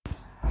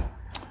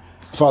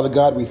Father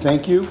God, we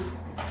thank you.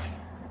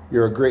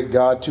 You're a great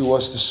God to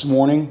us this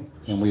morning,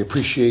 and we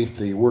appreciate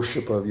the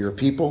worship of your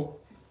people.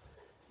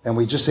 And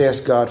we just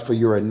ask God for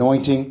your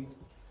anointing,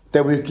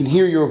 that we can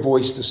hear your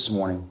voice this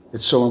morning.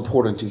 It's so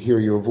important to hear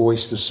your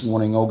voice this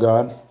morning, oh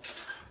God,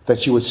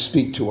 that you would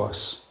speak to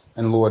us.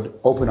 And Lord,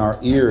 open our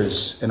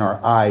ears and our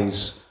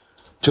eyes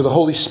to the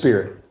Holy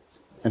Spirit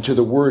and to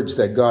the words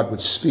that God would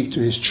speak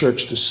to his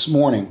church this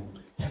morning.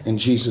 In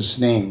Jesus'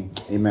 name,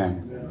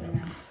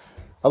 amen.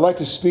 I'd like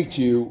to speak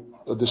to you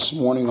this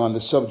morning on the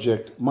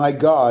subject, my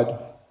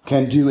God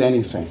can do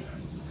anything.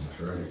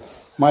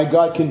 My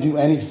God can do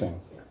anything.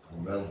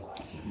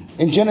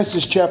 In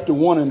Genesis chapter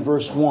 1 and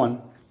verse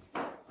 1,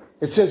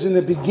 it says, in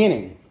the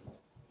beginning,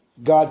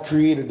 God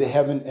created the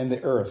heaven and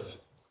the earth.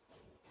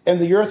 And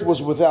the earth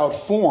was without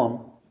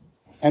form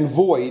and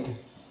void,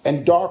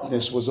 and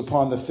darkness was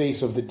upon the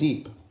face of the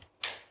deep.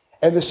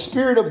 And the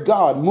Spirit of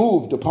God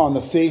moved upon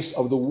the face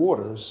of the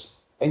waters.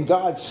 And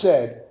God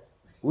said,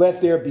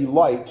 let there be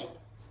light.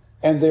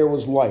 And there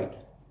was light.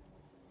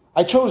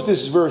 I chose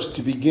this verse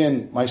to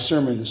begin my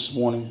sermon this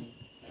morning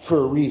for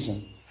a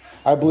reason.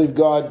 I believe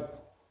God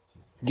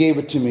gave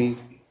it to me.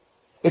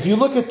 If you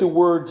look at the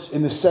words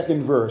in the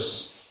second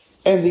verse,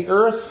 and the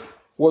earth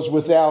was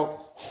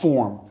without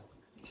form.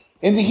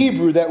 In the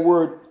Hebrew, that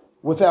word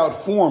without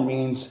form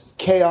means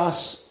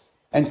chaos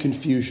and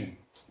confusion.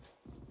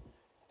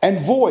 And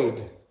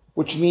void,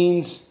 which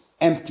means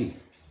empty.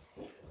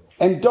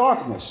 And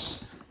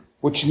darkness,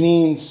 which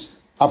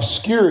means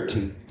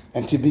obscurity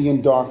and to be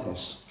in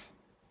darkness.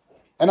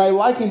 And I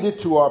likened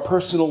it to our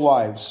personal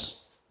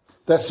lives,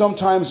 that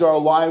sometimes our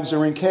lives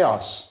are in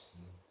chaos,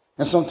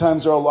 and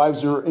sometimes our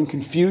lives are in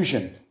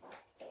confusion.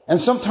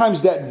 And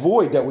sometimes that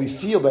void that we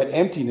feel, that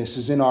emptiness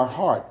is in our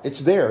heart.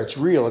 It's there, it's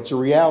real, it's a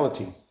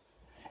reality.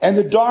 And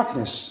the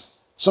darkness,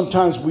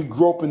 sometimes we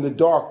grope in the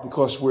dark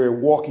because we're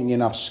walking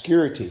in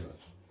obscurity.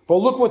 But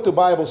look what the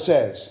Bible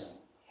says.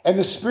 And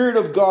the Spirit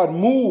of God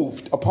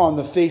moved upon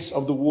the face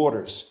of the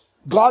waters.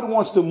 God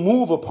wants to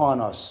move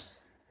upon us,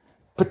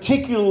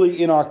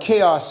 particularly in our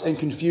chaos and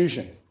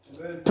confusion,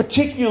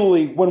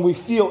 particularly when we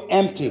feel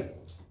empty,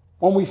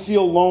 when we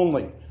feel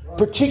lonely,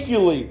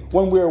 particularly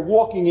when we're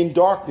walking in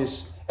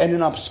darkness and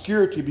in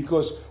obscurity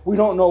because we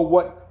don't know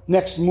what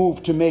next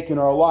move to make in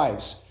our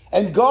lives.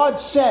 And God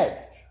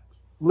said,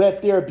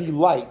 let there be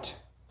light,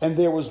 and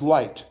there was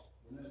light.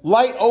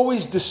 Light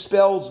always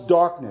dispels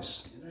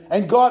darkness.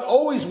 And God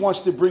always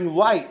wants to bring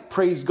light,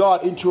 praise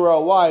God, into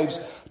our lives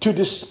to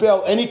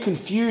dispel any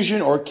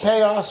confusion or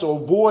chaos or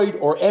void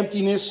or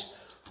emptiness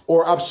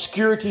or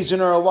obscurities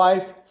in our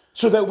life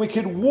so that we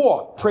could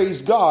walk,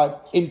 praise God,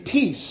 in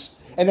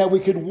peace and that we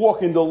could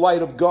walk in the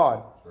light of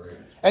God.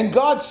 And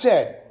God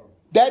said,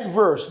 that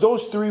verse,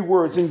 those three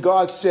words, and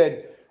God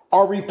said,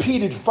 are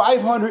repeated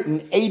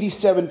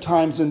 587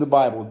 times in the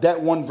Bible. That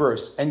one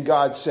verse, and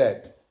God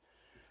said.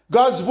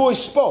 God's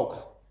voice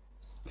spoke.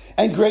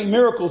 And great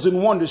miracles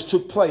and wonders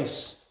took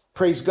place.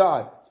 Praise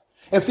God.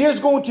 If there's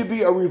going to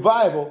be a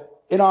revival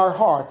in our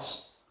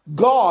hearts,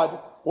 God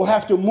will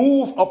have to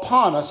move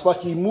upon us like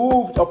he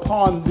moved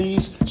upon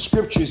these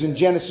scriptures in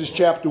Genesis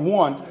chapter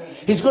 1.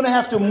 He's going to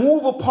have to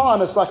move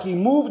upon us like he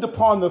moved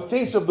upon the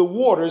face of the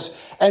waters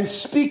and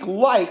speak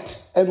light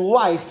and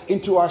life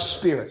into our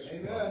spirit.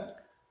 Amen.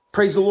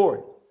 Praise the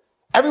Lord.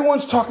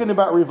 Everyone's talking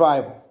about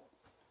revival.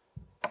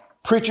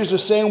 Preachers are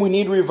saying we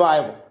need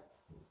revival.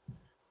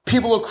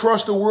 People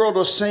across the world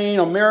are saying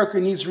America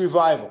needs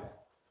revival.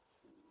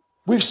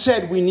 We've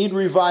said we need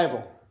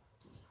revival.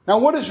 Now,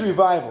 what is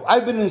revival?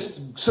 I've been in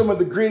some of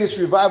the greatest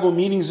revival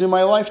meetings in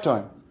my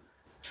lifetime.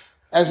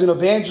 As an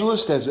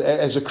evangelist, as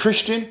a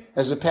Christian,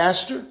 as a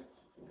pastor,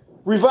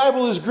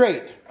 revival is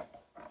great.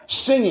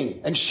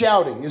 Singing and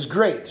shouting is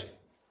great.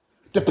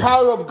 The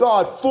power of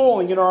God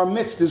falling in our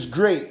midst is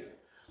great.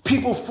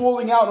 People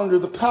falling out under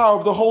the power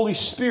of the Holy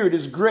Spirit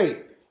is great.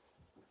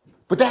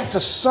 But that's a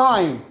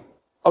sign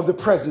of the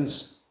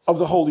presence of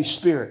the Holy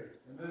Spirit.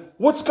 Amen.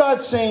 What's God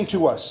saying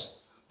to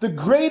us? The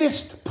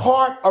greatest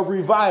part of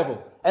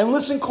revival, and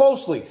listen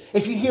closely,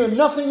 if you hear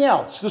nothing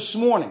else this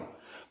morning,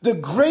 the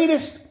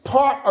greatest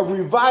part of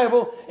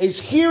revival is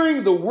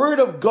hearing the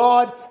word of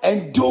God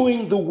and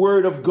doing the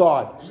word of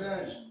God.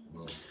 Amen.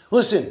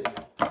 Listen,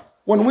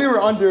 when we were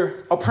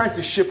under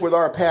apprenticeship with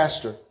our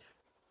pastor,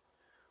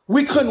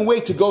 we couldn't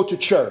wait to go to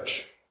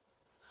church.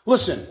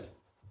 Listen,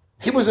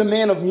 he was a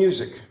man of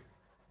music.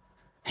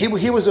 He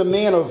was a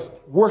man of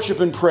worship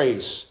and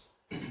praise.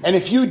 And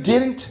if you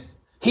didn't,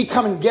 he'd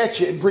come and get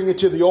you and bring you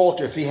to the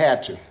altar if he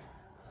had to.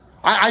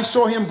 I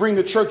saw him bring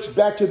the church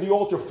back to the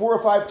altar 4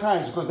 or 5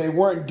 times because they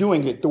weren't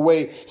doing it the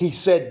way he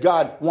said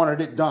God wanted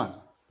it done.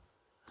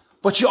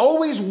 But you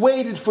always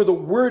waited for the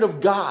word of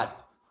God.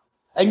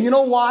 And you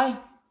know why?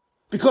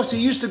 Because he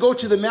used to go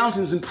to the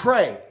mountains and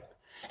pray.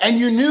 And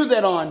you knew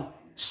that on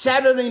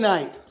Saturday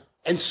night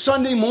and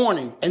Sunday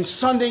morning and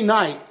Sunday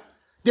night,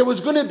 there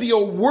was going to be a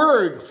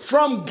word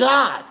from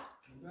God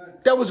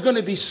that was going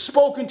to be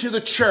spoken to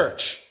the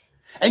church.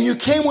 And you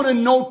came with a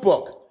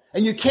notebook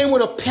and you came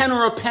with a pen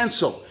or a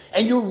pencil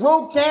and you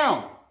wrote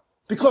down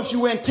because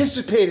you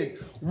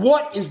anticipated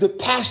What is the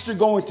pastor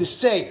going to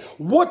say?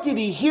 What did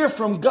he hear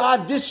from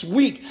God this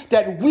week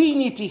that we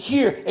need to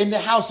hear in the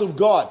house of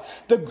God?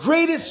 The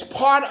greatest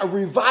part of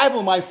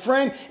revival, my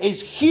friend,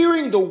 is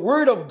hearing the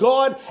word of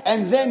God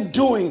and then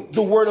doing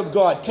the word of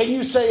God. Can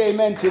you say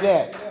amen to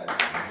that?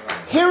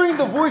 Hearing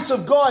the voice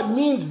of God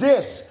means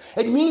this.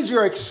 It means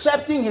you're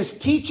accepting his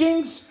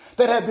teachings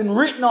that have been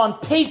written on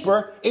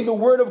paper in the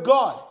word of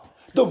God.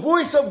 The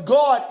voice of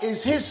God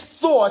is his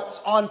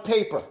thoughts on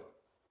paper.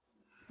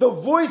 The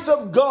voice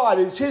of God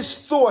is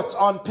his thoughts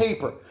on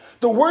paper.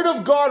 The word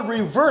of God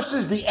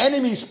reverses the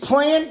enemy's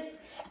plan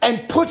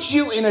and puts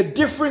you in a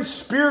different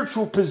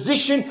spiritual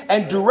position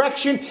and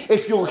direction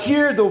if you'll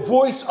hear the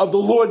voice of the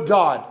Lord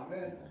God.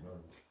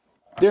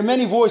 There are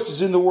many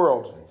voices in the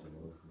world.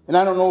 And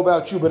I don't know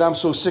about you, but I'm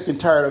so sick and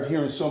tired of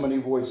hearing so many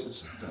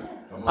voices.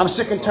 I'm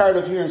sick and tired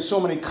of hearing so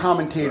many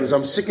commentators.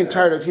 I'm sick and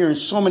tired of hearing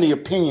so many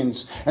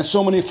opinions and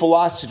so many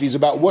philosophies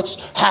about what's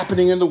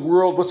happening in the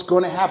world, what's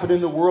going to happen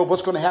in the world,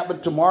 what's going to happen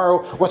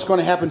tomorrow, what's going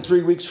to happen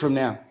 3 weeks from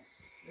now.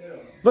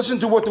 Listen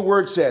to what the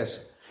word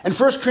says. In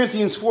 1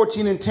 Corinthians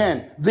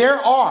 14:10, there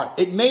are,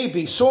 it may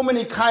be, so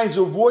many kinds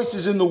of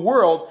voices in the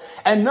world,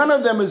 and none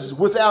of them is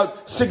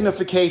without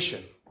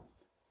signification.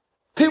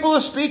 People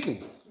are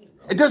speaking.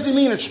 It doesn't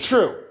mean it's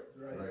true.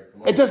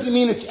 It doesn't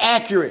mean it's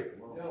accurate.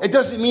 It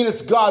doesn't mean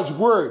it's God's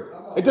word.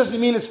 It doesn't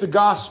mean it's the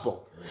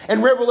gospel.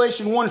 In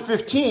Revelation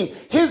 1:15,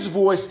 his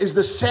voice is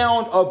the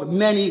sound of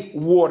many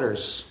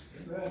waters.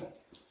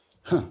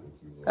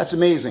 That's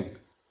amazing.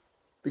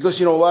 Because,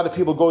 a lot of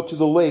people go to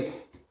the lake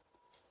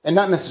and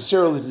not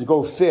necessarily to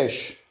go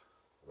fish,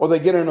 or they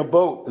get in a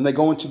boat and they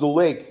go into the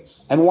lake.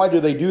 And why do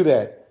they do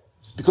that?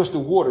 Because the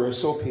water is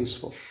so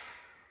peaceful.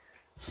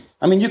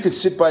 I mean, you could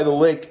sit by the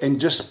lake and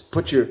just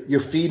put your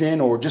feet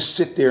in, or just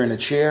sit there in a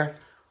chair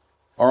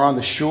or on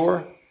the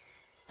shore,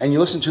 and you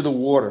listen to the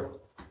water.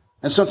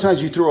 And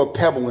sometimes you throw a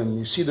pebble and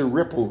you see the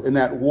ripple in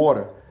that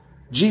water.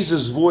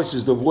 Jesus' voice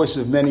is the voice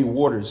of many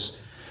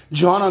waters.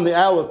 John on the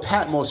Isle of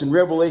Patmos in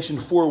Revelation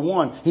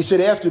 4:1, he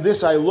said, after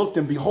this I looked,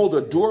 and behold,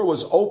 a door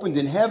was opened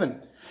in heaven.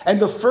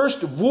 And the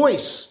first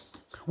voice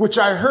which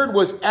I heard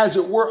was as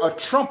it were a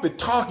trumpet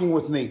talking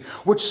with me,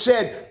 which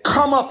said,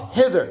 come up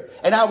hither,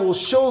 and I will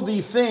show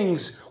thee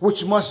things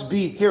which must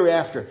be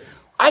hereafter.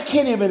 I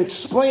can't even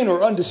explain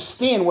or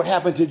understand what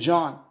happened to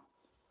John.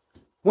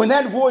 When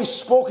that voice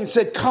spoke and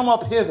said, come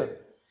up hither,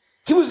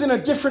 he was in a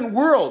different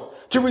world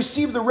to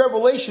receive the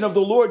revelation of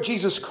the Lord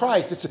Jesus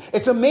Christ.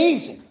 It's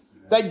amazing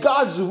that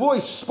God's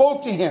voice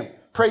spoke to him.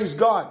 Praise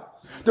God.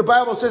 The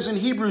Bible says in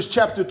Hebrews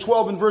chapter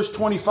 12 and verse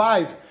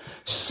 25,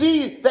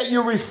 see that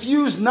you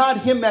refuse not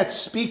him that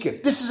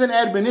speaketh. This is an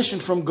admonition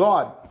from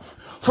God.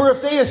 For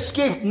if they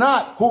escaped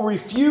not who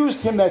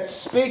refused him that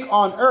spake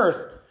on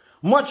earth,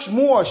 much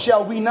more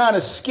shall we not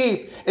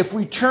escape if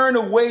we turn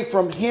away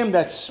from him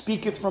that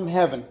speaketh from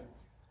heaven.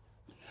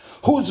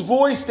 Whose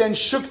voice then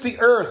shook the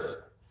earth.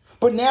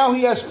 But now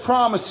he has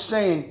promised,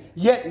 saying,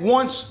 yet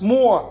once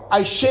more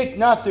I shake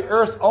not the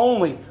earth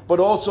only, but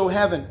also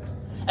heaven.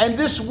 And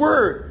this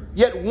word,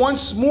 yet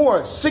once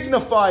more,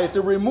 signifieth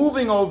the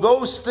removing of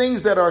those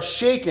things that are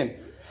shaken,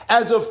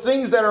 as of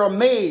things that are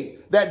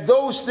made, that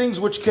those things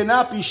which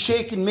cannot be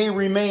shaken may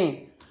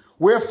remain.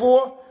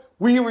 Wherefore,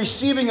 we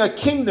receiving a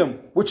kingdom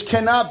which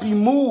cannot be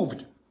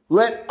moved,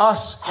 let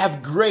us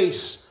have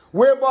grace,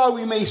 whereby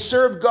we may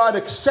serve God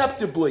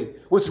acceptably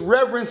with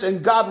reverence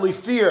and godly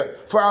fear,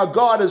 for our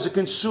God is a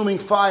consuming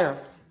fire.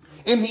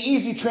 In the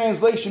easy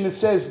translation, it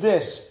says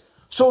this,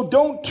 so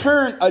don't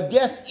turn a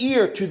deaf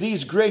ear to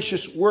these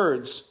gracious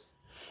words.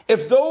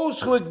 If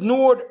those who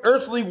ignored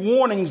earthly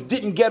warnings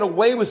didn't get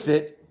away with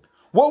it,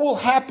 what will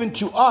happen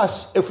to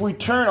us if we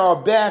turn our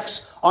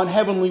backs on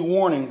heavenly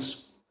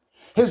warnings?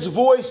 His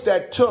voice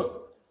that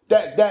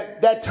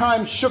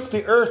time shook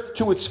the earth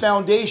to its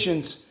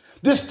foundations.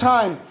 This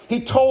time,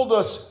 he told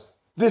us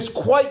this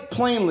quite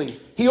plainly.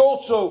 He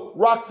also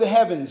rocked the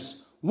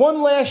heavens.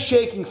 One last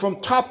shaking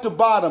from top to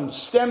bottom,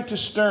 stem to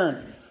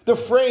stern. The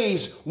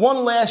phrase,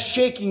 one last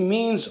shaking,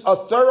 means a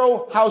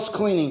thorough house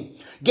cleaning,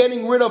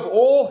 getting rid of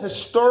all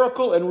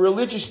historical and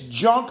religious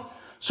junk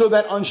so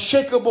that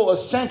unshakable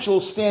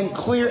essentials stand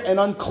clear and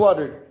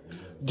uncluttered.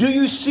 Do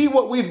you see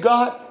what we've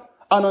got?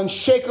 An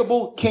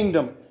unshakable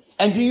kingdom.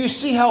 And do you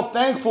see how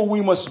thankful we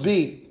must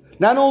be?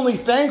 Not only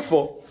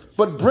thankful,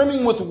 but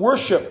brimming with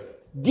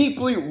worship,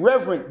 deeply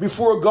reverent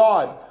before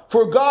God.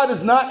 For God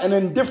is not an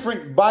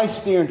indifferent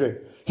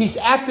bystander. He's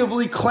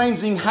actively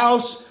cleansing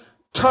house,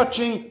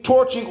 torching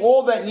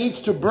all that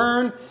needs to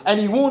burn, and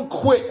he won't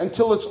quit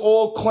until it's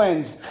all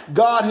cleansed.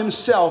 God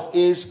himself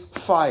is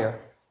fire.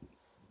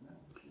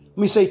 Let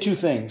me say two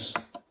things.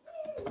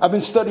 I've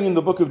been studying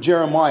the book of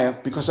Jeremiah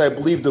because I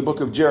believe the book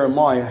of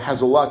Jeremiah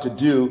has a lot to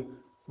do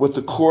with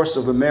the course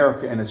of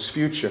America and its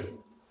future.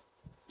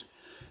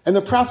 And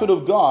the prophet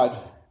of God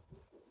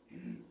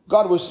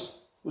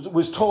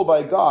was told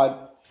by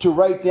God to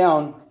write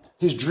down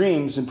his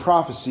dreams and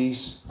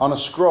prophecies on a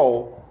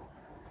scroll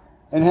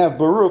and have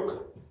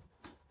Baruch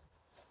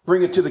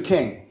bring it to the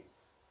king.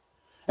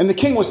 And the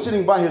king was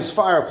sitting by his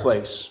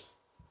fireplace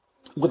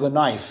with a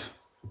knife.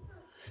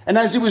 And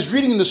as he was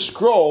reading the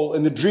scroll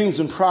and the dreams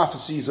and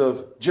prophecies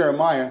of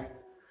Jeremiah,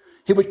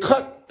 he would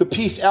cut the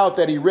piece out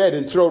that he read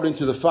and throw it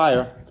into the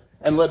fire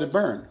and let it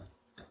burn.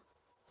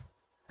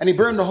 And he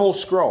burned the whole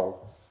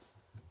scroll.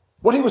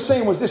 What he was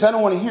saying was this: I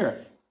don't want to hear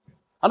it.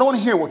 I don't want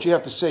to hear what you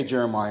have to say,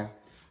 Jeremiah.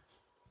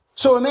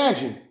 So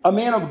imagine a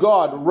man of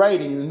God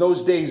writing in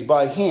those days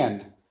by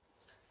hand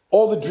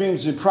all the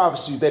dreams and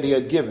prophecies that he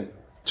had given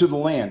to the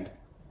land.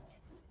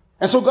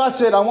 And so God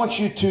said, I want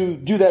you to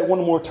do that one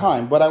more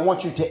time, but I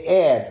want you to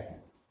add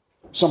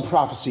some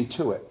prophecy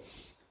to it.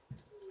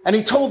 And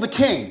he told the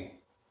king,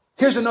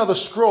 here's another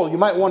scroll. You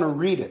might want to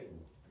read it.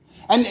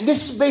 And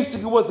this is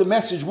basically what the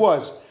message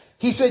was.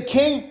 He said,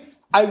 King,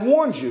 I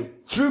warned you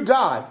through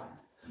God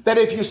that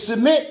if you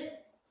submit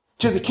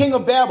to the king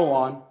of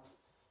Babylon,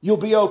 you'll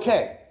be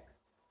okay.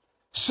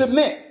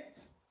 Submit.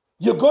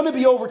 You're going to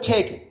be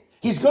overtaken.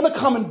 He's going to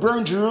come and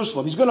burn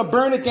Jerusalem. He's going to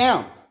burn it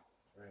down.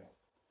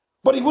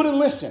 But he wouldn't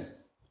listen.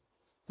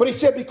 But he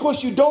said,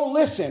 because you don't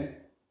listen,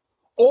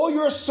 all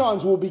your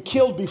sons will be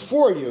killed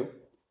before you,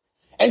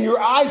 and your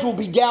eyes will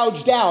be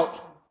gouged out,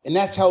 and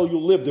that's how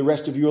you'll live the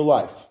rest of your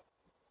life.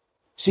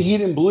 See, he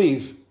didn't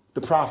believe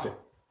the prophet.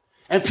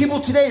 And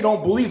people today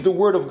don't believe the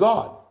word of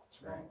God.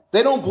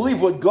 They don't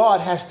believe what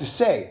God has to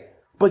say.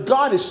 But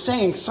God is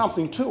saying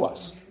something to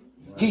us.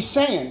 He's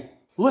saying,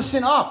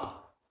 listen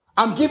up.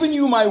 I'm giving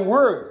you my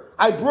word.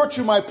 I brought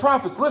you my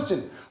prophets.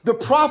 Listen, the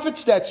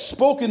prophets that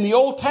spoke in the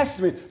Old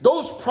Testament,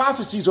 those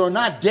prophecies are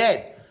not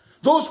dead.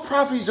 Those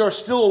prophecies are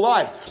still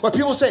alive. But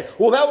people say,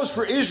 well, that was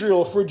for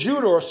Israel, for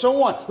Judah, or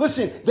so on.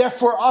 Listen, they're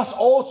for us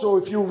also.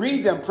 If you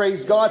read them,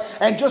 praise God,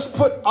 and just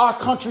put our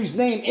country's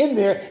name in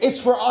there,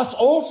 it's for us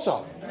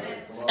also.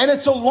 And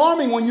it's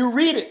alarming when you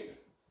read it,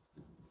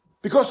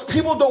 because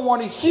people don't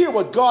want to hear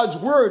what God's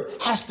word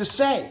has to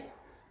say.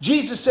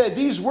 Jesus said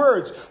these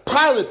words,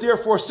 Pilate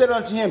therefore said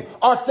unto him,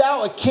 art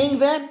thou a king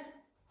then?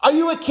 Are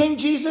you a king,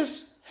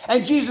 Jesus?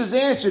 And Jesus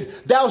answered,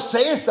 thou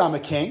sayest I'm a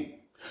king.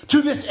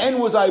 To this end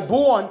was I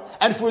born,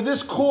 and for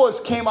this cause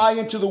came I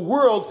into the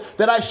world,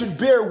 that I should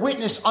bear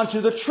witness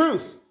unto the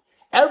truth.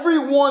 Every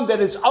one that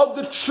is of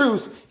the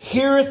truth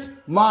heareth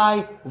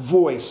my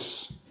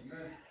voice.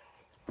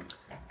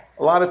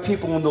 A lot of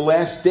people in the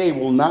last day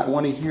will not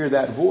want to hear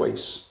that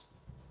voice.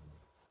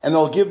 And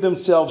they'll give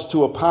themselves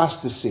to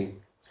apostasy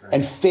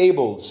and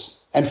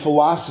fables and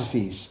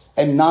philosophies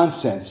and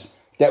nonsense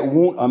that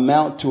won't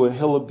amount to a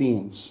hill of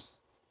beans.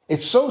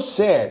 It's so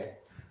sad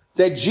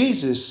that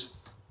Jesus,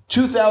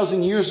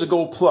 2,000 years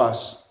ago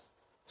plus,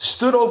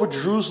 stood over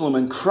Jerusalem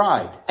and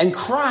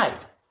cried.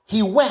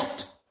 He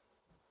wept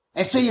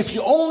and said, if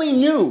you only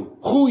knew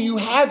who you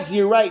have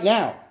here right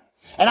now.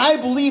 And I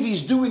believe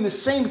he's doing the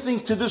same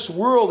thing to this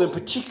world, and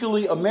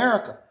particularly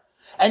America.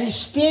 And he's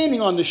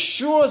standing on the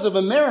shores of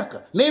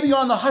America, maybe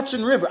on the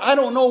Hudson River, I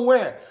don't know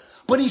where.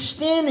 But he's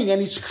standing and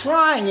he's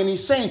crying and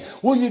he's saying,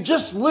 will you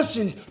just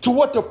listen to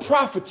what the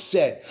prophets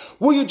said?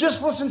 Will you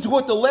just listen to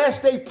what the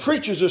last day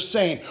preachers are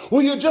saying?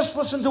 Will you just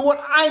listen to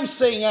what I'm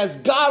saying as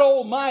God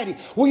Almighty?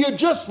 Will you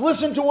just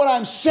listen to what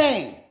I'm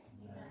saying?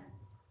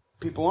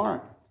 People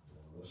aren't.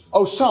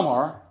 Oh, some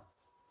are.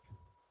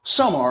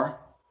 Some are.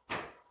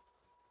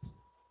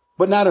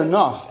 But not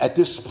enough at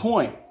this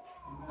point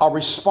are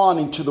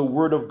responding to the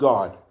word of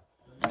God.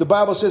 The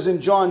Bible says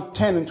in John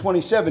 10 and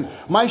 27,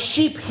 my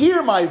sheep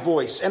hear my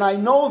voice, and I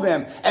know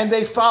them, and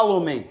they follow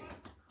me.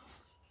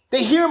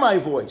 They hear my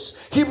voice.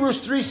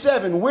 Hebrews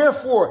 3:7,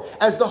 wherefore,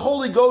 as the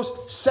Holy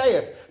Ghost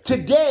saith,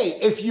 today,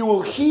 if you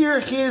will hear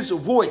his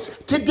voice,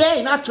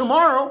 today, not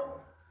tomorrow.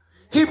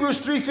 Hebrews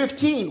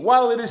 3:15,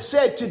 while it is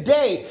said,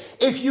 today,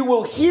 if you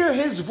will hear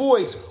his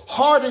voice,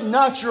 harden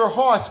not your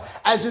hearts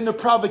as in the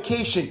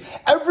provocation.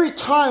 Every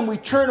time we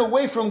turn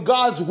away from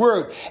God's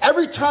word,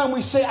 every time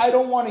we say, I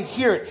don't want to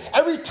hear it,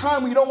 every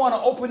time we don't want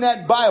to open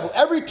that Bible,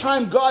 every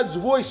time God's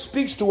voice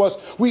speaks to us,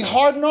 we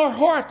harden our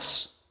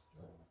hearts.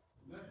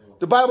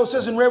 The Bible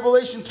says in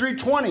Revelation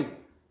 3:20,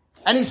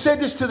 and he said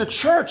this to the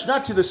church,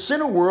 not to the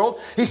sinner world.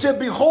 He said,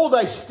 behold,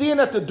 I stand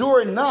at the door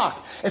and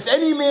knock. If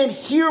any man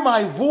hear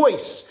my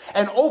voice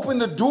and open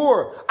the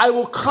door, I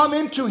will come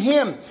into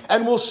him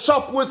and will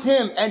sup with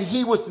him and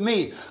he with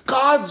me.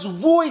 God's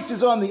voice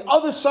is on the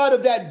other side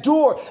of that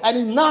door, and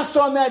he knocks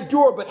on that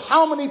door. But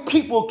how many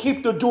people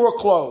keep the door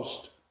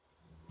closed?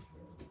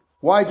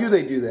 Why do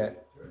they do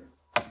that?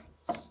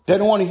 They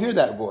don't want to hear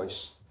that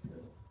voice.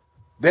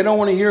 They don't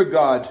want to hear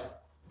God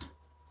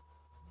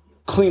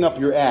clean up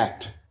your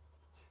act.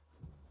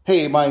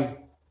 Hey, my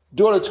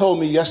daughter told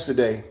me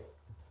yesterday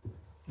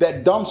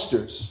that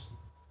dumpsters,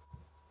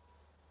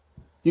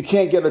 you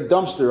can't get a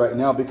dumpster right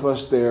now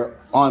because they're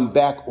on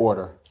back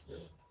order.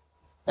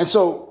 And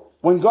so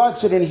when God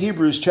said in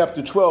Hebrews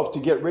chapter 12 to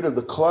get rid of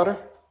the clutter,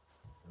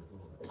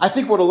 I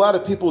think what a lot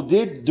of people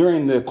did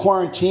during the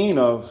quarantine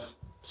of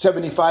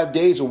 75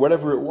 days or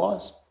whatever it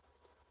was,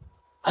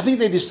 I think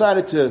they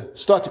decided to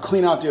start to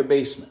clean out their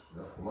basement,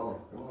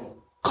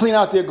 clean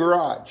out their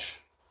garage,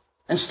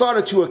 and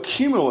started to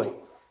accumulate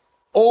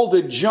all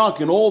the junk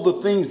and all the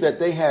things that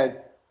they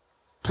had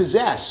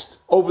possessed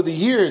over the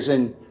years.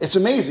 And it's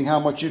amazing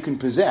how much you can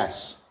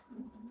possess.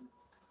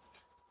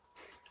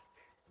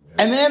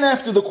 And then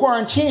after the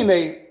quarantine,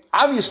 they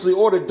obviously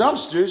ordered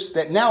dumpsters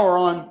that now are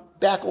on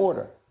back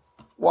order.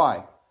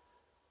 Why?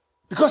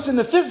 Because in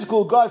the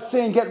physical, God's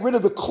saying get rid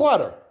of the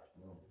clutter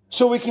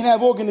so we can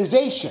have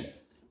organization.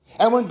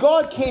 And when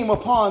God came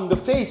upon the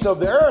face of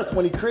the earth,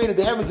 when he created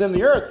the heavens and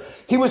the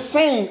earth, he was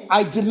saying,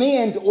 I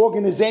demand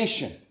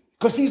organization,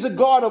 because he's a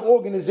God of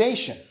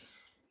organization.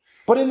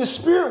 But in the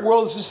spirit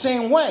world, it's the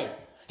same way.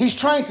 He's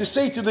trying to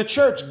say to the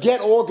church,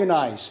 get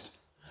organized,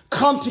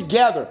 come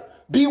together,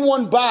 be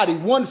one body,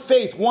 one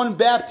faith, one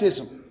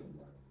baptism,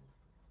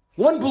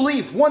 one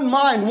belief, one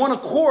mind, one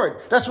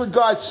accord. That's what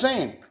God's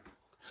saying.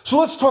 So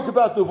let's talk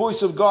about the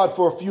voice of God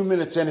for a few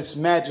minutes and its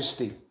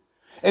majesty.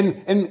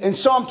 In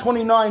Psalm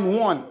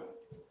 29:1,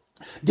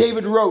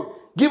 David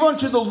wrote, give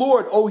unto the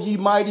Lord, O ye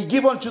mighty,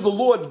 give unto the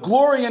Lord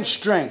glory and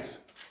strength.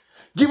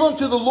 Give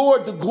unto the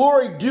Lord the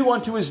glory due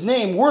unto his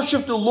name.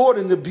 Worship the Lord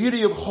in the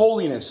beauty of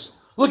holiness.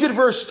 Look at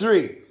verse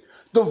 3.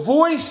 The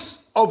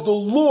voice of the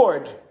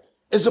Lord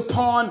is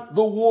upon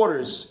the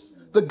waters.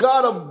 The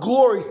God of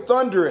glory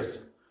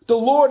thundereth. The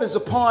Lord is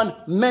upon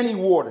many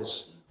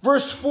waters.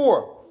 Verse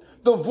 4.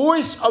 The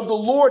voice of the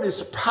Lord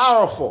is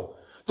powerful.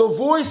 The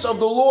voice of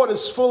the Lord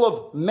is full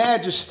of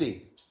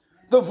majesty.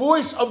 The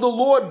voice of the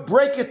Lord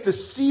breaketh the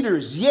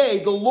cedars.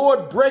 Yea, the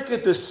Lord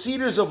breaketh the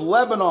cedars of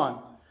Lebanon.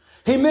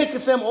 He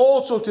maketh them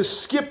also to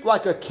skip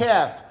like a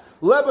calf.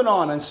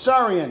 Lebanon and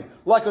Syrian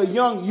like a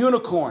young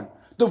unicorn.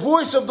 The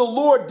voice of the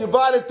Lord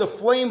divideth the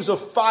flames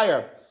of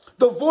fire.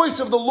 The voice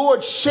of the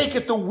Lord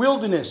shaketh the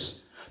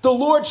wilderness. The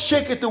Lord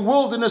shaketh the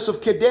wilderness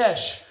of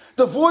Kadesh.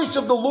 The voice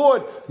of the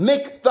Lord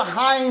make the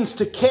hinds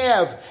to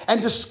calve,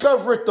 and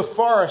discovereth the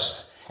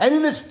forest. And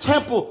in his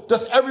temple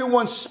doth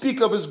everyone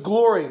speak of his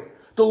glory.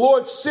 The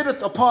Lord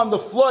sitteth upon the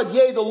flood.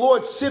 Yea, the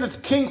Lord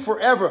sitteth king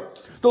forever.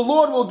 The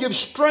Lord will give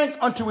strength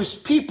unto his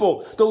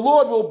people. The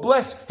Lord will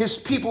bless his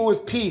people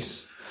with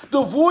peace.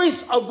 The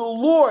voice of the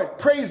Lord,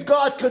 praise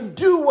God, can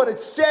do what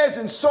it says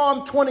in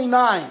Psalm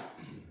 29.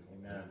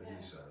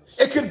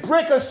 It can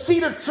break a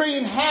cedar tree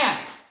in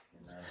half.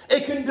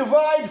 It can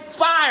divide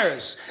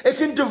fires. It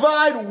can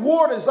divide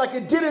waters like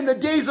it did in the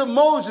days of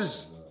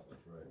Moses.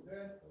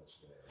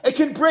 It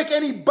can break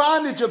any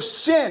bondage of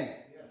sin,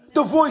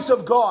 the voice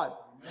of God.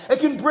 It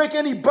can break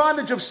any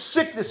bondage of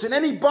sickness and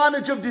any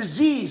bondage of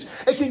disease.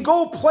 It can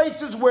go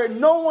places where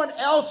no one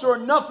else or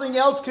nothing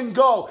else can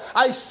go.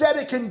 I said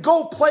it can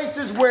go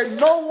places where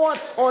no one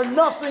or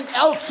nothing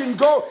else can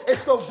go.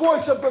 It's the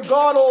voice of the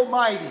God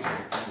Almighty.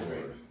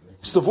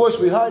 It's the voice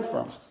we hide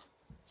from.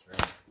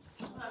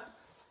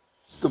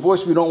 It's the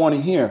voice we don't want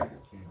to hear,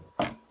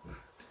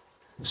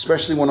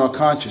 especially when our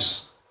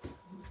conscience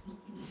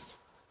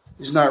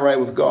is not right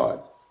with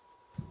God,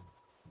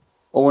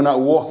 or we're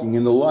not walking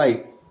in the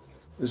light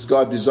as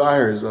God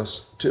desires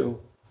us to.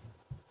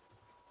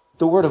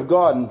 The word of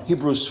God in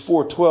Hebrews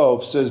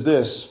 4:12 says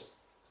this,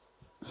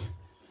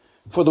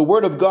 for the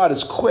word of God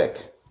is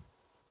quick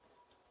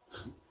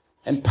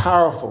and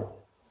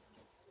powerful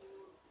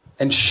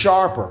and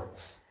sharper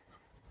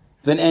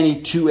than any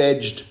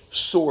two-edged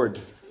sword,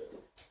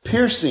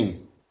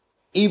 piercing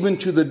even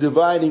to the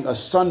dividing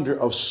asunder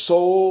of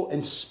soul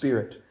and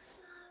spirit,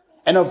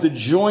 and of the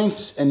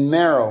joints and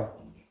marrow,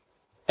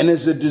 and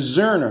is a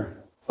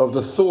discerner of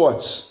the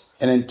thoughts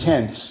and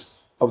intents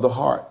of the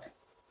heart.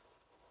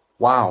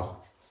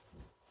 Wow.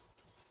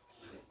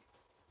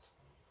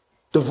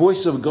 The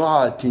voice of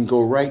God can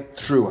go right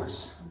through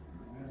us.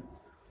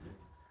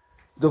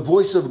 The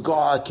voice of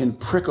God can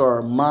prick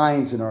our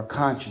minds and our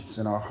conscience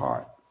and our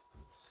heart.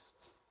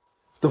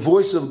 The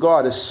voice of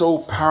God is so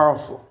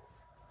powerful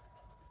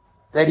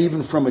that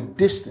even from a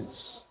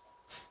distance,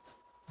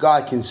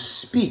 God can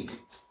speak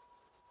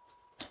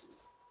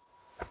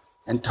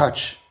and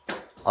touch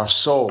our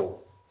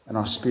soul and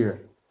our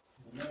spirit.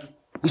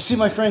 You see,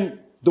 my friend,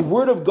 the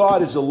word of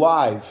God is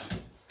alive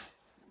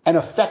and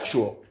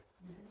effectual,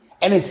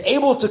 and it's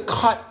able to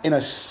cut in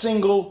a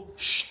single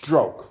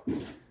stroke.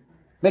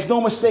 Make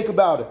no mistake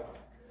about it.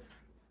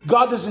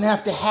 God doesn't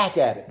have to hack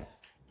at it.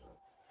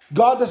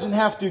 God doesn't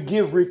have to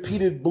give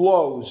repeated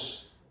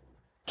blows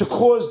to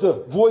cause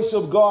the voice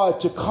of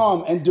God to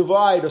come and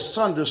divide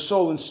asunder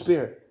soul and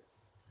spirit.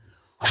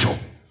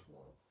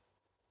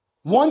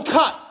 One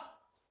cut,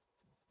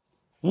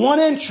 one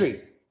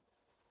entry,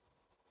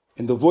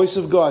 and the voice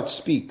of God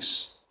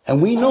speaks.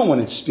 And we know when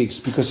it speaks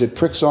because it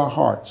pricks our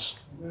hearts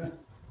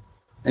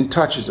and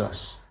touches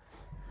us.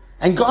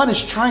 And God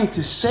is trying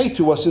to say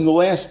to us in the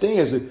last day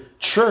as a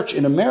church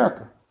in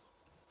America,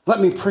 let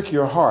me prick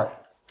your heart.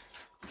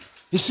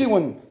 You see,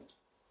 when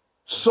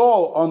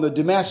Saul on the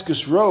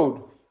Damascus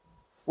road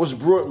was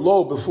brought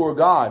low before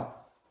God,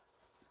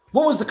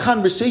 what was the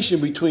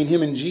conversation between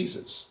him and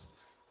Jesus?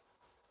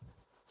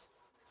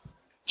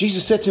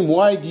 Jesus said to him,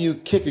 why do you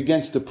kick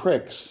against the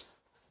pricks?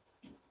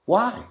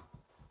 Why?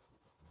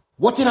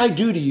 What did I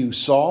do to you,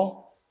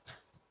 Saul,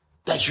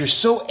 that you're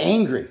so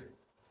angry?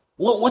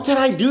 What did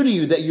I do to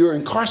you that you're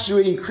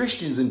incarcerating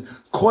Christians and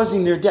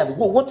causing their death?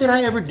 What did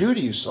I ever do to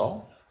you,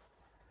 Saul?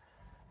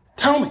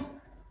 Tell me.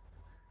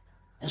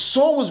 And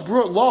Saul was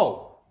brought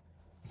low,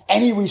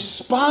 and he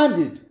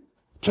responded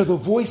to the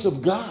voice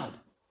of God.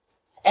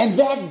 And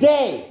that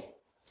day,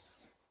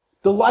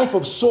 the life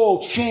of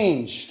Saul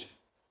changed.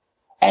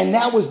 And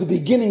that was the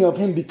beginning of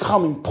him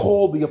becoming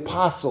Paul the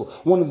Apostle,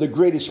 one of the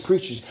greatest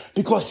preachers,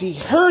 because he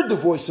heard the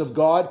voice of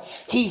God,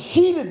 he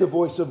heeded the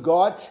voice of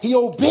God, he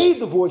obeyed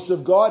the voice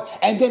of God,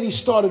 and then he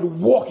started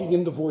walking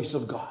in the voice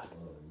of God.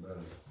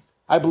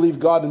 I believe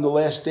God in the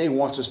last day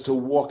wants us to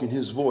walk in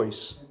his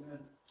voice.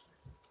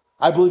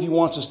 I believe he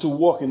wants us to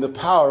walk in the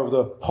power of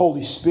the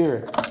Holy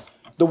Spirit.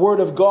 The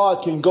word of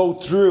God can go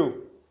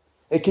through,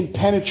 it can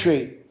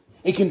penetrate,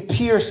 it can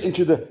pierce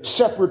into the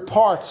separate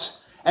parts.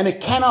 And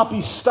it cannot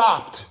be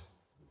stopped.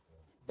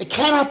 It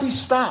cannot be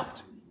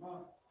stopped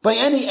by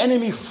any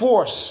enemy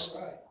force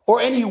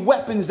or any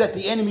weapons that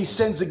the enemy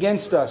sends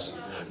against us.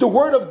 The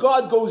word of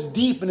God goes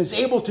deep and is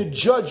able to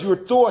judge your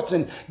thoughts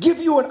and give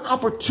you an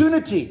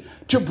opportunity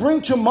to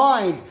bring to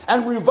mind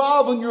and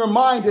revolve in your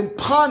mind and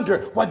ponder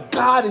what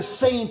God is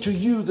saying to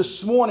you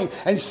this morning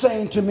and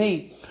saying to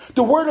me.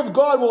 The word of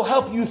God will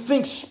help you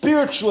think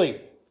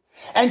spiritually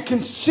and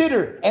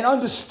consider and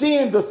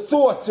understand the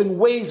thoughts and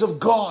ways of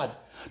God.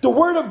 The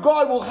word of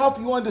God will help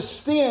you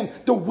understand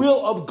the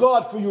will of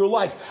God for your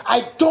life.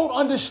 I don't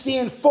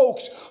understand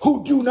folks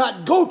who do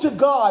not go to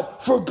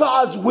God for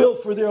God's will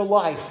for their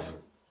life.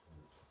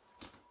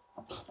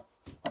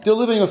 They're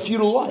living a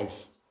futile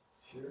life.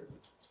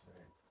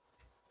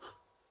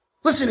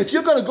 Listen, if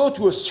you're going to go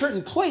to a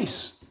certain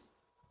place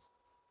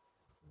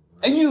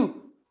and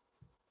you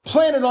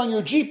plan it on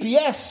your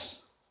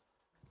GPS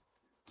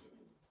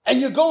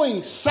and you're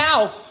going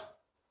south,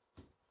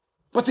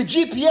 but the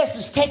GPS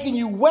is taking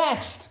you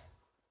west,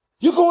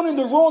 you're going in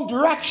the wrong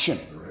direction.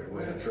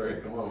 That's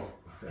right. Come on.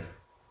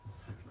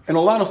 And a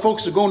lot of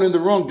folks are going in the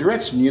wrong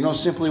direction. You know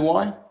simply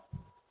why?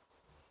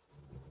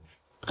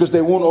 Because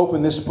they won't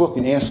open this book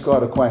and ask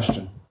God a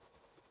question.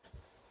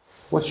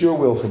 What's your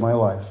will for my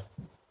life?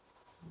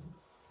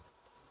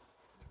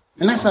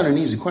 And that's not an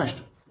easy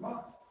question.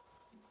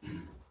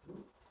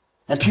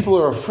 And people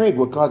are afraid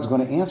what God's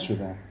going to answer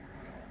them.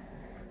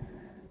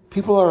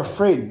 People are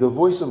afraid the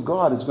voice of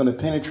God is going to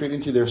penetrate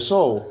into their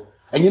soul.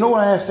 And you know what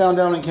I have found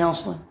out in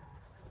counseling?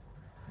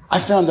 I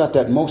found out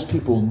that most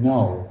people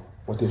know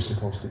what they're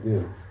supposed to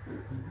do,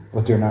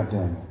 but they're not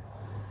doing it.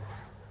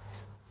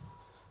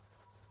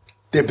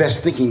 Their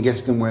best thinking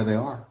gets them where they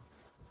are.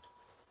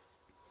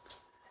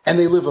 And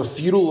they live a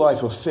futile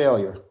life of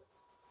failure.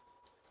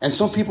 And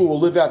some people will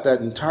live out that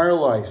entire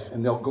life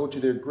and they'll go to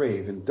their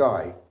grave and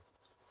die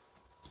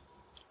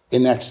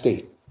in that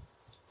state.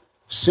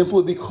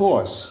 Simply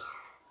because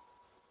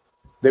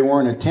they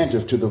weren't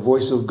attentive to the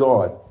voice of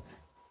God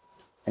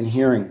and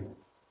hearing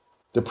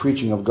the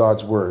preaching of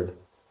God's word.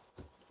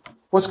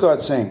 What's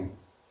God saying?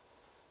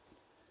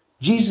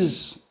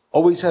 Jesus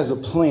always has a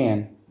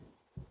plan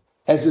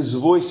as his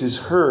voice is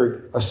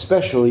heard,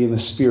 especially in the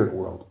spirit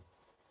world.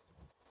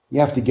 You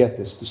have to get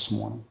this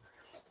morning.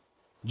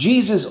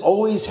 Jesus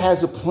always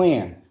has a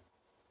plan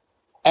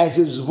as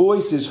his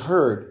voice is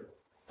heard,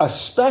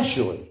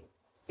 especially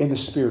in the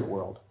spirit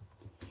world.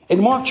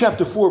 In Mark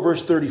chapter 4,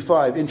 verse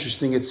 35,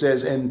 interesting, it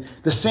says, "And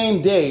the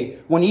same day,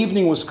 when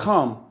evening was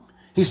come,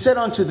 he said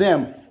unto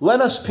them, Let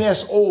us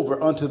pass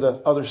over unto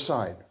the other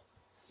side."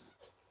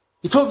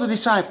 He told the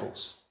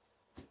disciples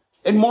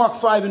in Mark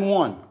 5 and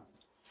 1,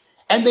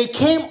 "And they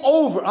came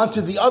over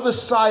unto the other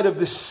side of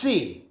the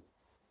sea,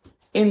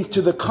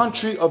 into the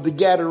country of the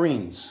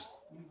Gadarenes."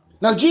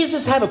 Now,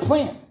 Jesus had a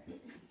plan.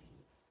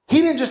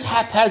 He didn't just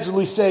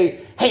haphazardly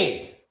say,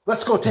 "Hey,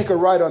 let's go take a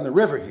ride on the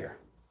river here."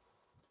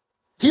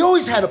 He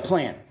always had a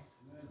plan.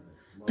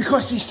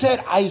 Because he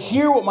said, "I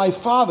hear what my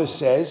Father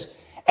says,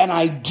 and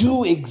I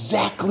do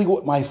exactly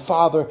what my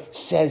Father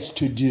says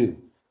to do."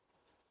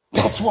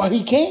 That's why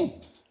he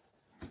came.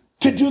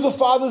 To do the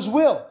Father's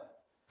will.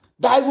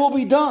 Thy will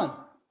be done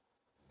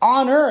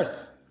on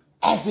earth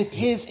as it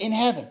is in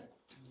heaven.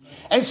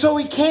 And so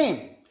he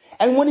came.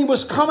 And when he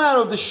was come out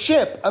of the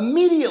ship,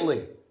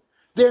 immediately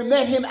there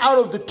met him out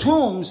of the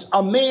tombs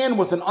a man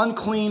with an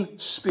unclean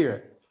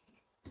spirit,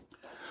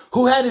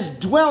 who had his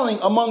dwelling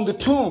among the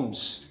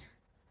tombs.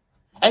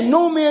 And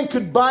no man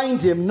could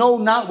bind him, no,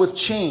 not with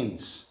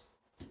chains,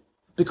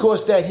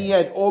 because that he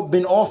had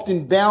been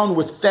often bound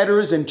with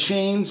fetters and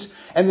chains,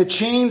 and the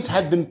chains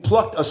had been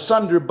plucked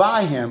asunder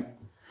by him,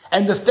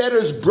 and the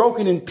fetters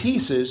broken in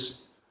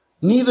pieces,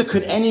 neither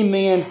could any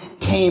man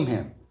tame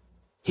him.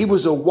 He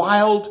was a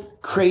wild,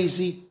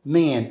 crazy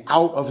man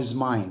out of his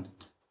mind.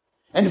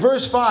 And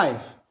verse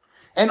 5,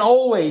 "And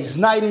always,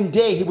 night and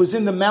day, he was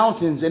in the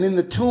mountains and in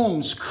the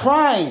tombs,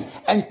 crying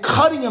and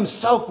cutting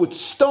himself with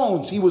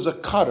stones." He was a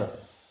cutter,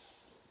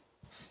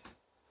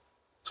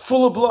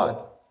 full of blood.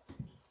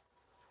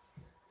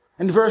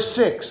 And verse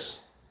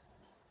 6,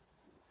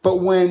 "But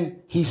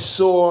when he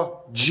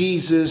saw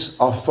Jesus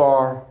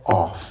afar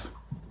off."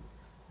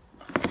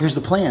 Here's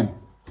the plan.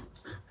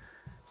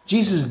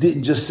 Jesus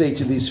didn't just say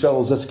to these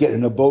fellows, "Let's get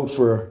in a boat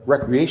for a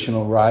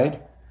recreational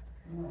ride."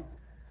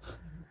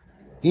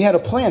 He had a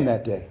plan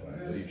that day.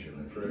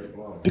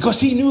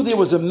 Because he knew there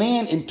was a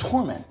man in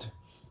torment.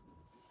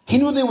 He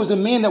knew there was a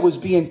man that was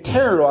being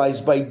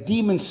terrorized by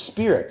demon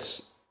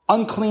spirits.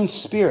 unclean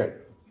spirit.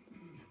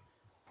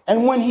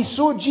 And when he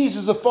saw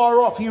Jesus afar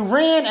off, he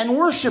ran and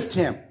worshipped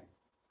him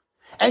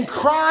and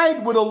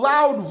cried with a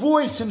loud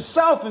voice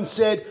himself and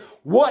said,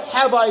 "What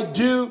have I to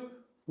do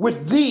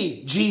with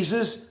thee,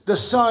 Jesus, the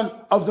Son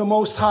of the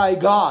Most High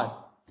God?"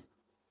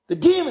 The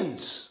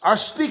demons are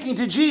speaking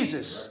to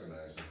Jesus.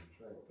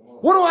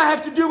 "What do I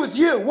have to do with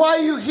you? Why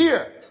are you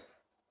here?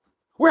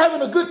 We're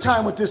having a good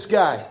time with this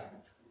guy."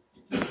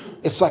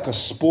 It's like a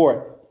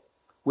sport.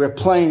 We're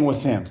playing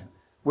with him.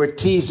 We're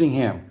teasing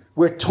him.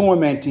 We're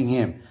tormenting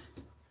him.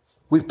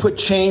 We put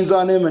chains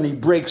on him and he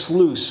breaks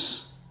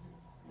loose.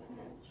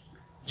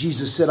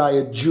 Jesus said, "I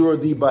adjure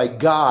thee by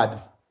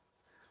God,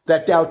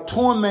 that thou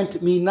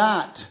torment me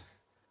not."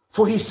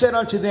 For he said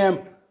unto them,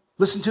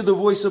 listen to the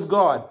voice of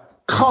God,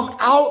 "Come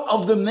out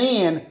of the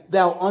man,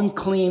 thou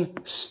unclean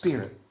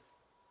spirit."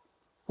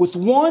 With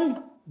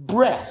one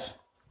breath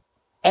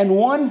and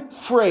one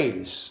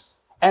phrase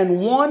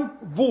and one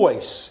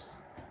voice,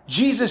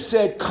 Jesus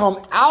said,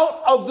 "Come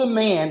out of the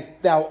man,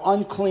 thou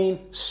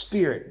unclean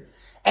spirit."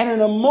 And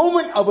in a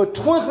moment of a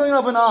twinkling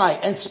of an eye,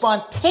 and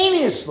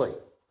spontaneously,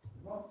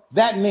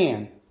 that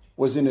man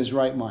was in his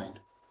right mind.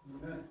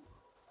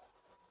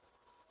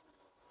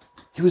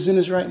 He was in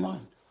his right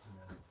mind.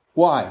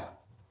 Why?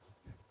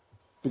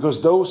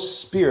 Because those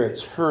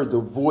spirits heard the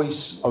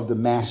voice of the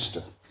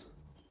Master.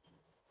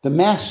 The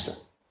Master,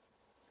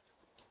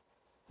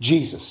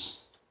 Jesus.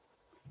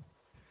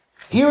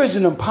 Here is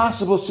an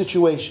impossible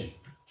situation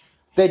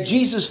that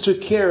Jesus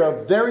took care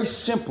of very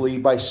simply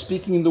by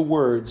speaking the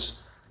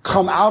words,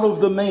 "Come out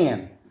of the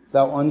man,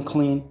 thou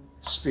unclean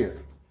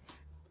spirit."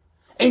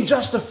 In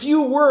just a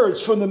few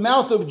words from the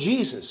mouth of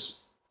Jesus,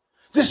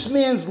 this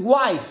man's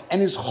life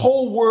and his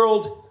whole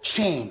world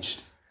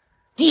changed.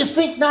 Do you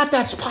think not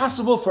that's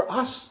possible for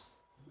us?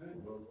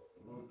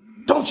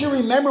 Don't you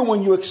remember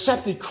when you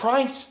accepted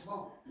Christ?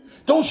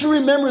 Don't you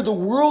remember the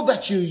world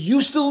that you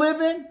used to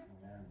live in?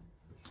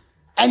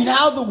 And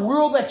now the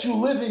world that you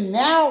live in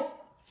now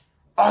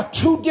are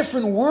two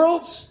different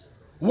worlds.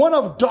 One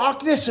of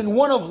darkness and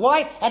one of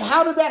light. And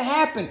how did that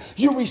happen?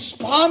 You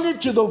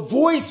responded to the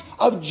voice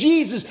of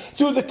Jesus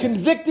through the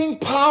convicting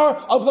power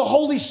of the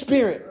Holy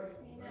Spirit.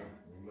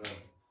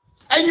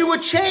 And you were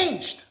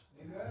changed.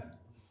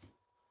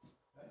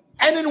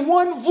 And in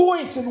one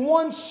voice, in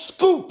one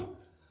scoop,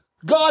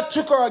 God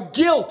took our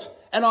guilt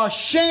and our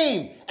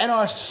shame and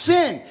our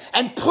sin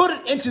and put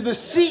it into the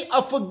sea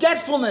of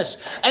forgetfulness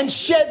and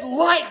shed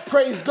light,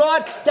 praise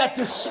God, that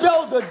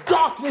dispelled the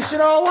darkness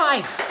in our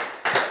life.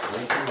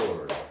 Thank you,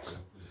 Lord.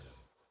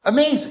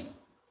 Amazing.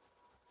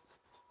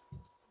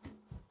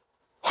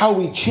 How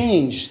we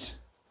changed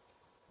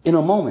in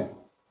a moment.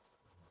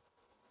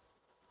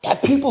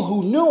 That people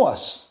who knew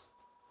us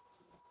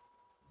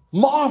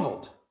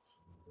marveled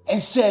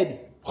and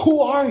said,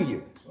 "Who are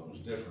you?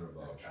 Something's different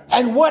about you."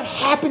 And what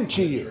happened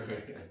to you?"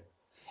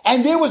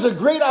 And there was a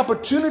great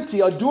opportunity,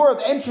 a door of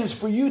entrance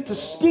for you to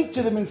speak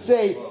to them and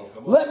say,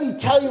 "Let me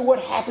tell you what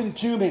happened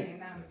to me."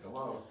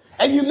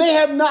 And you may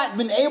have not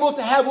been able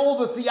to have all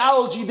the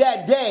theology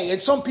that day.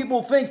 And some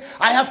people think,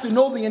 I have to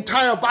know the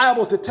entire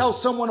Bible to tell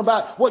someone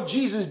about what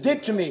Jesus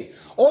did to me.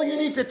 All you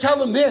need to tell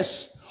them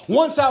this: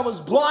 once I was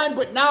blind,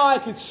 but now I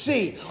could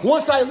see.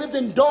 Once I lived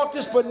in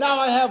darkness, but now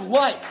I have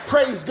light.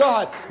 Praise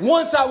God.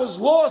 Once I was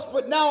lost,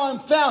 but now I'm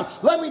found.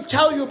 Let me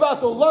tell you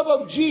about the love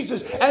of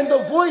Jesus and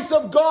the voice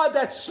of God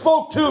that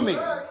spoke to me.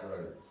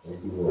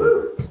 Thank you,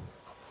 Lord.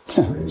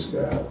 Praise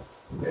God.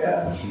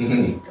 Yeah.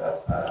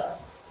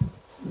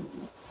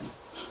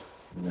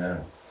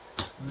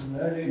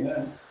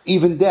 Amen.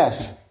 Even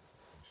death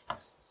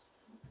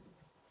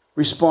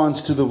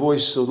responds to the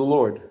voice of the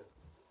Lord.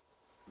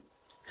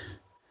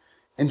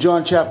 In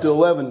John chapter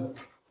 11,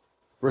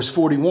 verse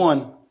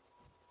 41,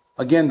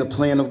 again, the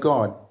plan of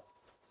God.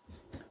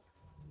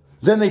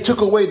 Then they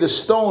took away the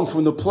stone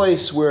from the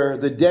place where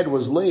the dead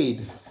was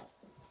laid.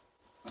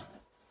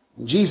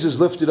 Jesus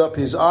lifted up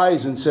his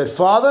eyes and said,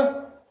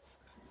 "Father,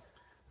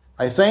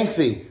 I thank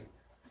thee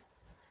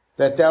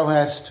that thou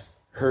hast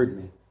heard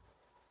me."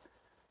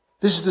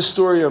 This is the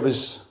story of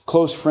his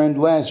close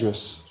friend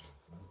Lazarus.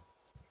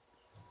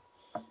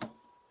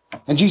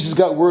 And Jesus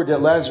got word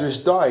that Lazarus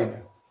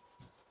died.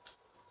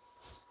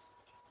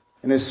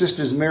 And his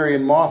sisters Mary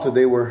and Martha,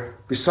 they were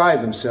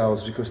beside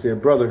themselves because their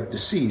brother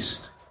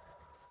deceased.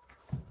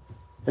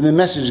 And the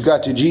message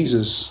got to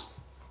Jesus.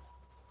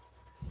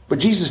 But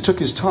Jesus took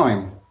his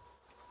time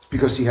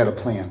because he had a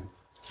plan.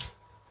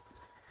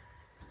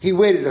 He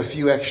waited a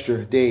few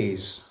extra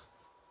days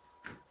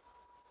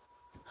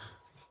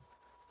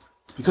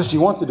because he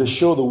wanted to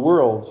show the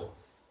world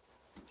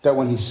that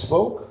when he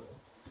spoke,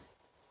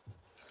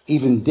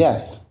 even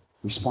death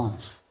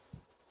responds.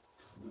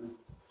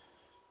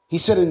 He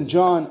said in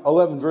John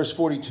 11, verse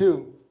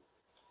 42,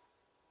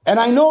 "And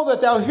I know that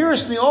thou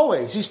hearest me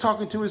always." He's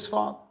talking to his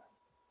Father.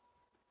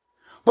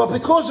 "But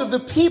because of the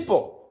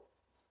people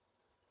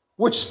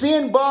which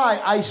stand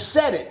by, I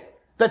said it,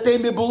 that they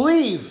may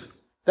believe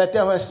that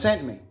thou hast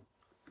sent me."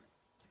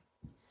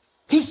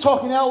 He's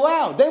talking out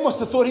loud. They must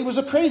have thought he was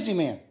a crazy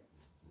man.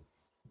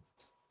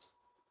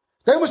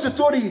 They must have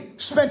thought he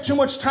spent too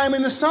much time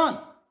in the sun.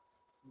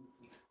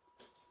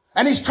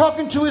 And he's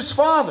talking to his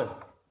father.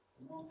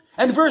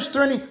 And verse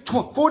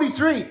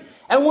 43,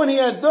 and when he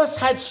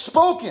had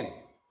spoken,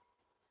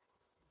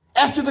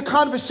 after the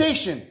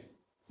conversation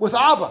with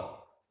Abba,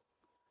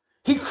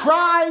 he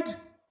cried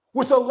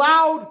with a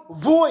loud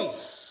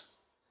voice,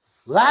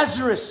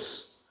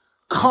 Lazarus,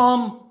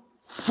 come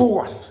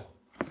forth.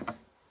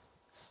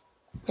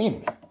 Wait a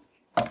minute.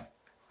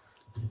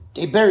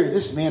 They buried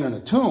this man in a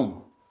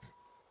tomb.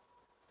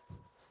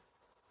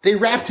 They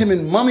wrapped him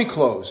in mummy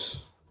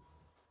clothes.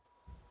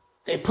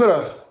 They put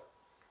a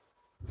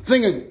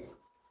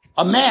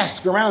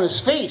mask around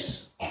his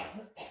face.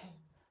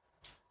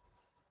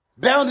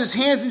 Bound his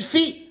hands and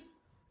feet.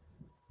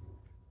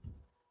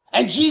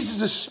 And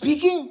Jesus is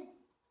speaking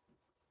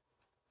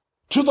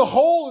to the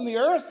hole in the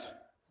earth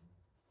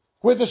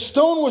where the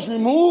stone was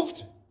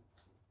removed.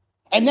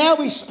 And now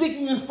he's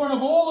speaking in front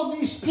of all of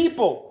these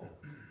people.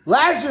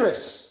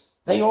 Lazarus.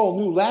 They all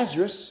knew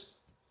Lazarus.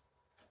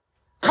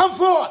 Come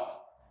forth.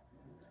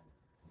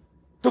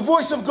 The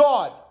voice of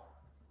God.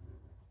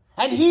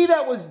 And he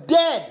that was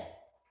dead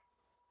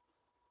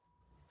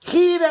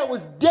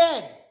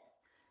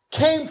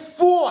came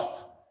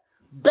forth,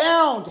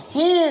 bound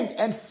hand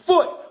and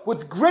foot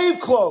with grave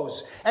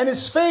clothes, and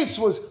his face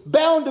was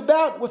bound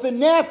about with a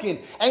napkin.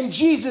 And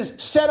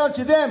Jesus said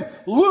unto them,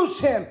 loose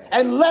him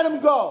and let him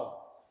go.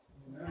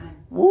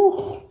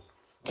 Woo.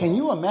 Can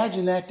you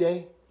imagine that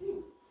day?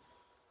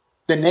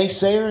 The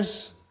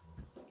naysayers?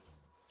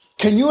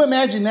 Can you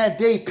imagine that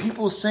day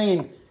people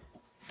saying,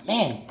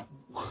 man,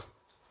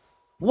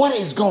 what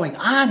is going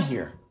on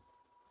here?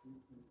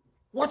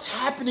 What's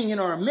happening in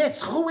our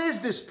midst? Who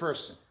is this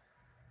person?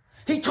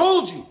 He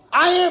told you,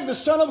 I am the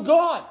Son of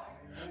God.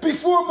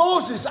 Before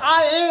Moses,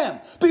 I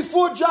am.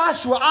 Before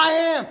Joshua,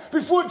 I am.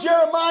 Before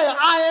Jeremiah,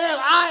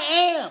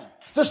 I am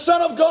the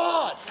Son of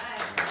God.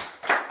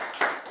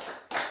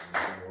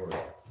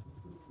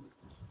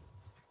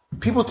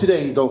 People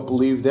today don't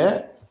believe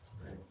that.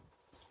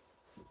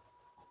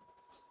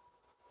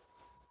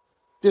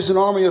 There's an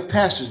army of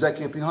pastors that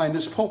get behind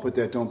this pulpit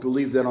that don't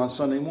believe that on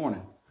Sunday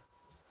morning.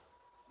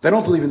 They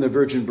don't believe in the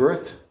virgin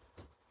birth.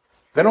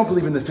 They don't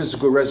believe in the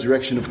physical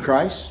resurrection of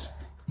Christ.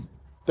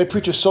 They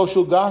preach a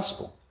social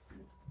gospel.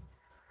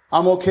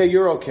 I'm okay,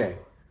 you're okay.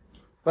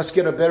 Let's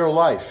get a better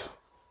life.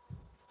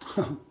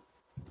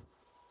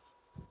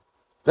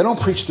 They don't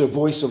preach the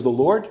voice of the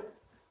Lord.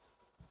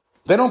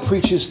 They don't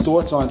preach his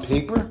thoughts on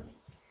paper.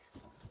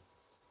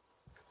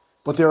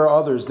 But there are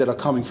others that are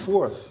coming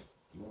forth,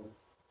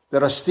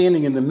 that are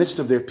standing in the midst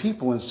of their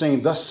people and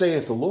saying, thus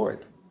saith the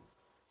Lord.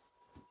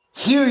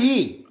 Hear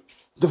ye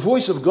the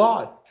voice of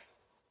God.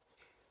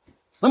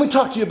 Let me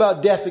talk to you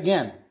about death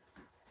again.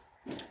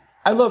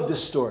 I love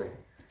this story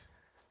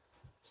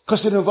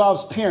because it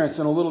involves parents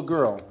and a little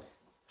girl.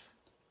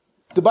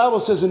 The Bible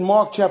says in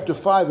Mark chapter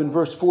 5 and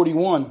verse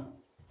 41,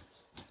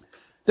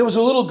 there was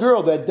a little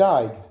girl that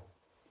died,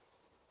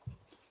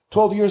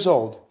 12 years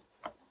old.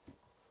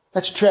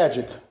 That's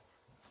tragic.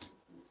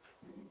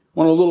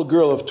 When a little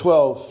girl of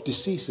 12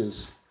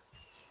 deceases,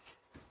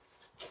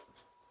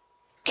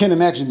 can't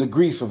imagine the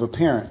grief of a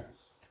parent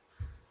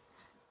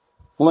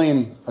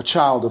laying a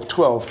child of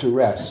 12 to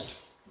rest,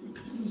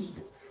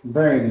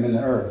 burying him in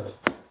the earth.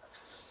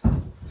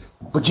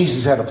 But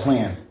Jesus had a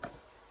plan.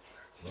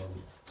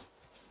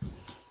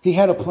 He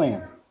had a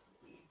plan.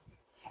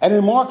 And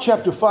in Mark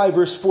chapter 5,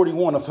 verse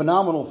 41, a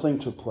phenomenal thing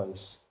took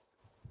place.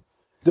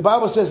 The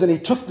Bible says, and he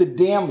took the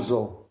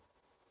damsel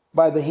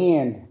by the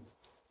hand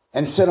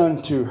and said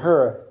unto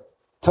her,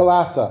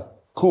 Talitha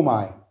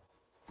cumi,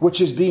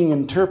 which is being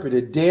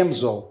interpreted,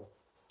 damsel,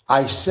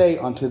 I say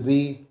unto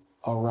thee,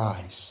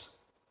 arise.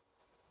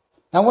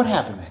 Now what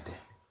happened that day?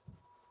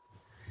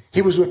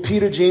 He was with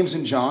Peter, James,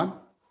 and John.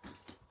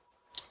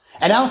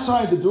 And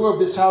outside the door of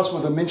this house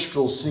were the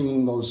minstrels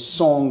singing those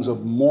songs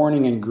of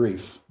mourning and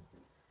grief.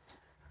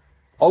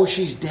 Oh,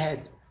 she's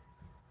dead.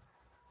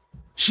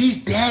 She's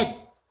dead.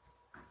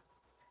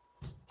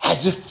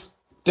 As if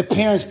the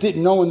parents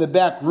didn't know in the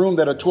back room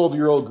that a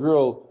 12-year-old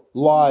girl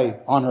lay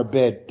on her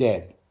bed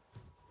dead.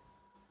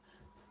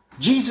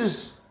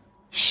 Jesus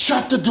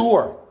shut the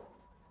door.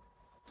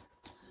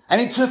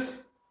 And he took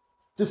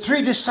the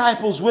 3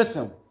 disciples with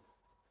him.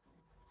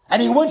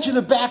 And he went to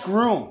the back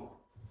room.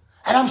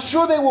 And I'm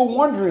sure they were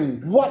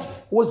wondering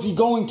what was he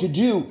going to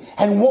do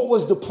and what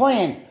was the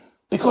plan,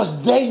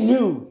 because they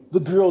knew the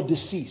girl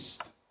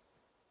deceased.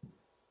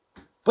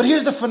 But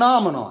here's the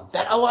phenomenon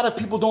that a lot of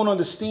people don't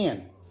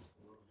understand.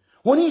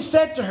 When he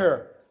said to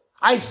her,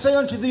 I say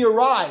unto thee,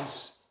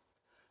 arise,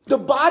 the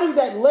body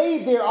that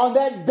lay there on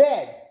that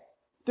bed,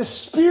 the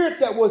spirit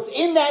that was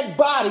in that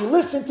body,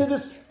 listen to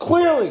this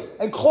clearly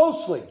and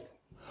closely,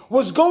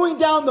 was going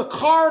down the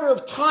corridor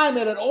of time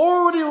that had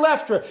already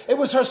left her. It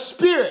was her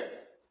spirit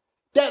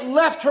that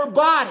left her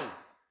body.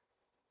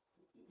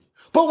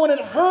 But when it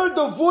heard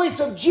the voice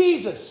of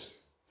Jesus,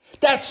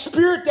 that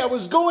spirit that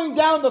was going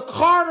down the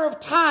corridor of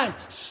time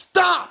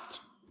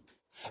stopped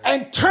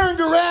and turned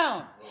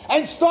around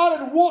and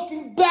started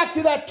walking back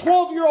to that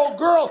 12-year-old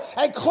girl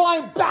and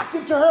climbed back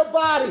into her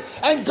body.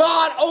 And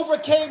God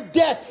overcame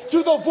death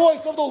through the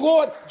voice of the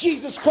Lord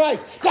Jesus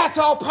Christ. That's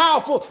how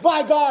powerful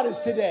my God is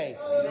today.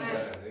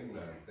 Amen.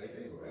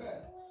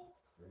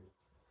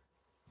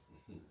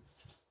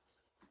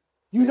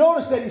 You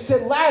notice that he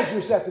said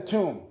Lazarus at the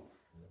tomb.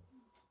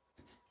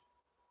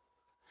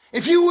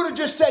 If you would have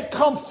just said,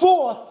 come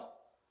forth,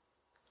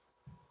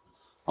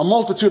 a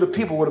multitude of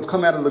people would have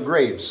come out of the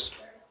graves.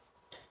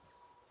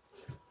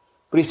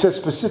 But he said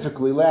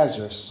specifically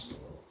Lazarus.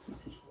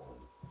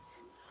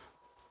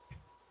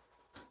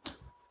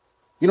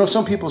 You know,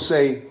 some people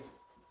say,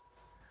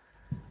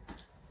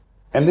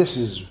 and this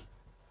is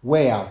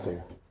way out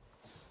there,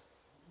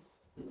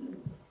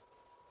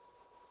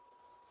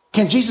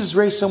 can Jesus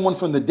raise someone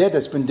from the dead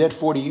that's been dead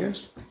 40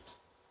 years?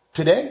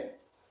 Today?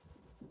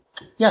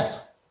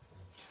 Yes.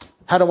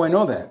 How do I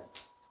know that?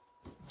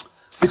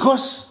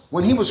 Because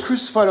when he was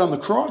crucified on the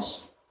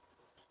cross,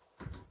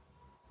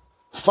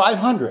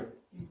 500.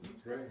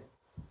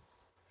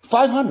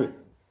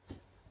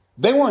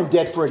 They weren't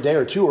dead for a day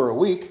or two or a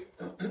week.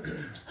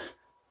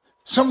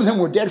 Some of them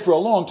were dead for a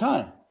long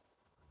time.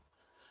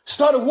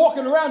 Started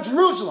walking around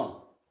Jerusalem.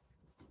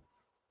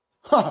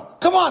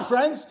 Come on,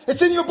 friends.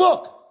 It's in your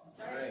book.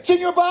 It's in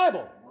your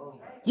Bible.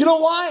 You know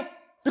why?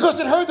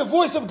 Because it heard the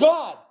voice of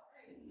God.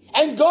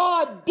 And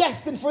God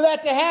destined for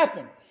that to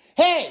happen.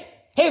 Hey,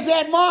 here's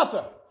Aunt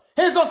Martha.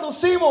 Here's Uncle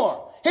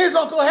Seymour. Here's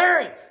Uncle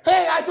Harry.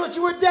 Hey, I thought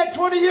you were dead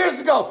 20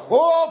 years ago.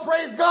 Oh,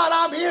 praise God,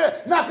 I'm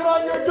here knocking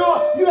on your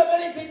door. You have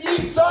anything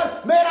to eat,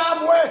 son? Man,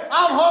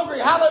 I'm hungry.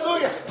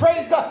 Hallelujah.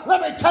 Praise God.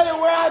 Let me tell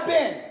you where I've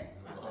been.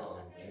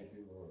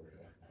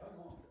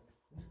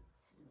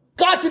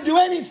 God can do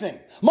anything.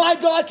 My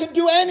God can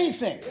do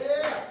anything.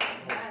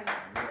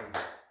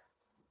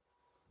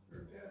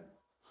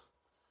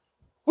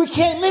 We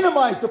can't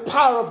minimize the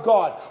power of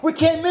God. We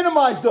can't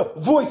minimize the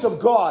voice of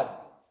God.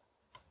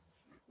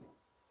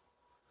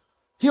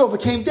 He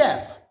overcame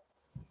death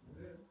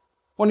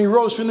when he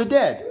rose from the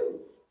dead.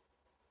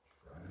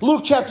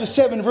 Luke chapter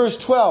 7, verse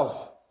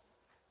 12.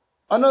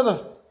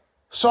 Another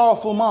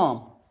sorrowful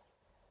mom.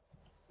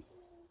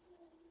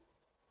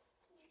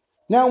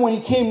 Now when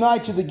he came nigh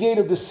to the gate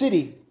of the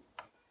city,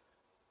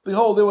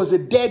 behold, there was a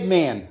dead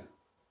man,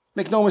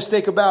 make no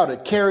mistake about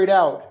it, carried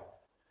out,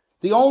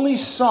 the only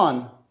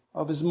son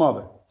of his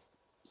mother.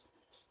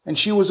 And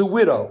she was a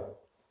widow.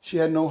 She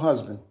had no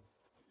husband.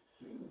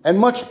 And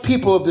much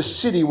people of the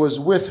city was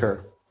with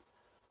her.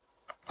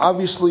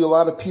 Obviously, a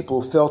lot of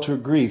people felt her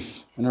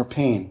grief and her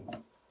pain.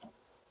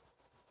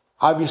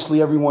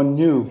 Obviously, everyone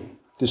knew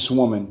this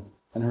woman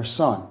and her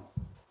son.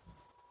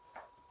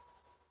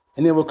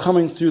 And they were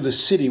coming through the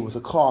city with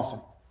a coffin.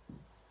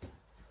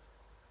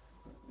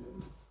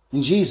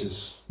 And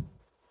Jesus,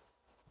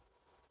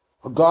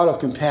 a God of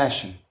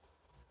compassion,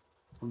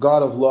 a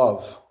God of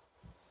love,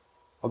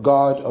 a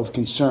God of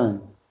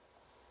concern.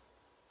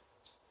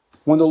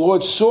 When the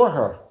Lord saw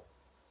her,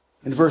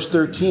 in verse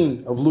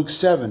 13 of Luke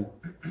 7,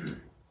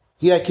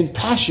 he had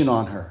compassion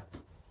on her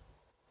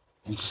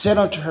and said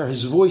unto her,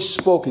 his voice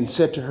spoke and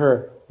said to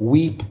her,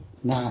 weep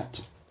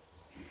not.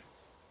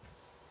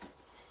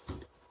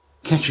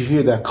 Can't you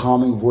hear that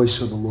calming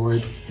voice of the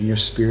Lord in your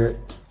spirit?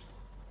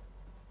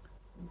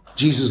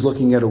 Jesus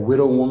looking at a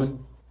widow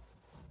woman,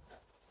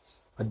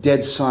 a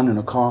dead son in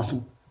a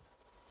coffin,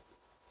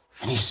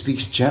 and he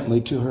speaks gently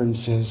to her and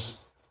says,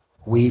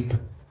 weep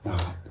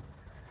not.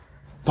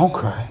 Don't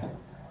cry.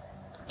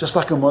 Just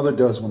like a mother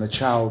does when a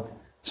child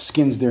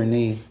skins their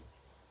knee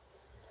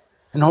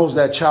and holds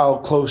that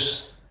child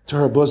close to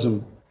her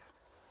bosom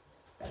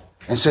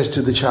and says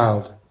to the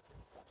child,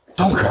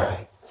 don't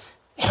cry.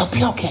 It'll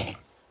be okay.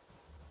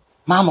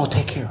 Mom will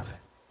take care of it.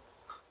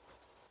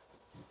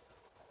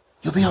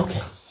 You'll be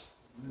okay.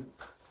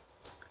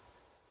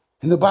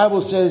 And the Bible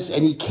says,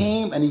 and he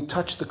came and he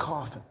touched the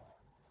coffin.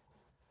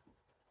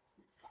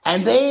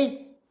 And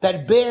they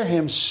that bare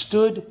him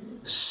stood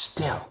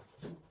still.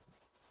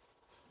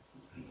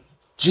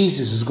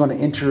 Jesus is going to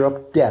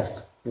interrupt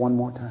death one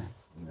more time.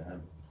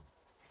 Amen.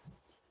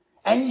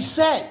 And he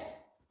said,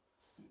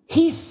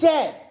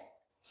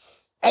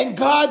 and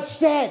God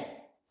said,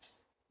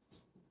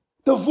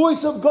 the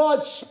voice of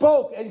God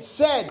spoke and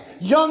said,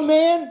 young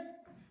man,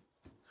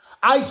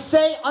 I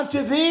say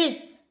unto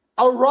thee,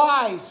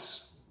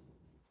 arise.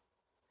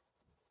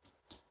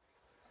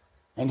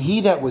 And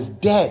he that was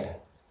dead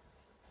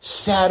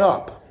sat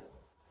up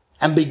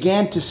and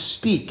began to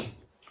speak,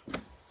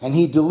 and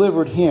he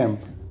delivered him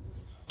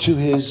to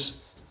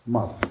his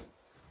mother.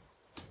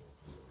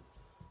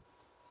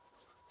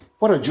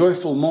 What a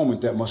joyful moment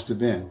that must have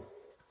been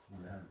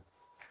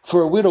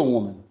for a widow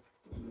woman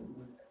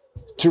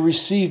to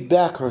receive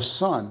back her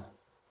son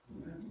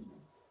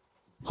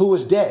who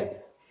was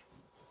dead,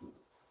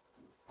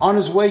 on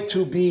his way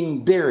to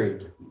being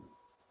buried,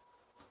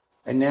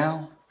 and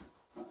now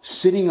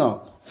sitting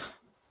up,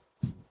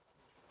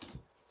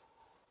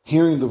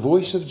 hearing the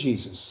voice of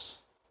Jesus.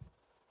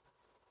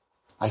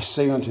 I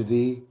say unto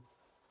thee,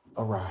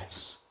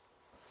 arise.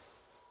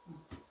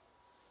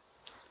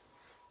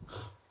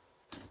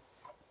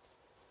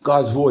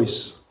 God's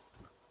voice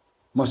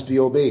must be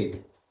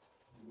obeyed.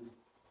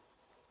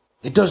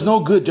 It does no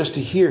good just to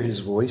hear his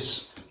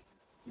voice.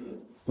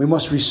 We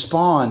must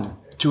respond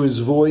to his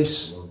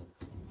voice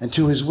and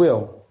to his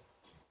will.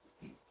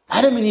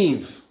 Adam and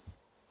Eve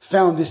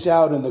found this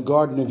out in the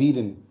Garden of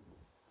Eden.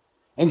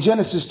 In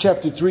Genesis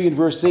chapter 3 and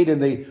verse 8,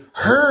 and they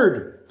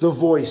heard the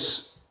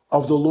voice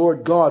of the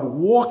Lord God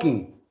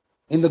walking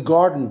in the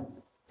garden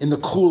in the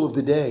cool of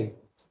the day.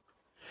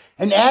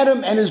 And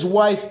Adam and his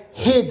wife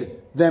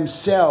hid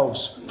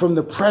themselves from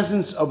the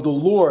presence of the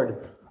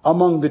Lord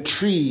among the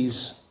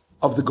trees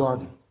of the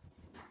garden.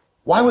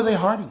 Why were they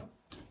hiding?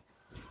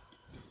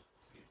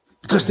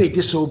 Because they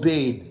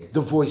disobeyed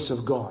the voice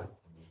of God.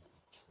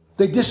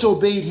 They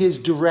disobeyed his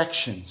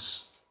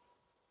directions.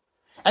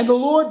 And the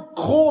Lord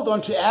called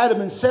unto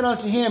Adam and said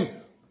unto him,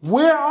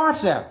 Where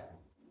art thou?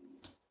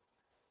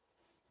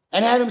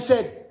 And Adam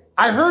said,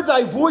 I heard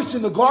thy voice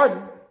in the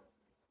garden,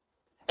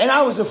 and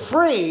I was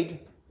afraid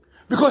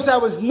because I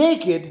was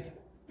naked,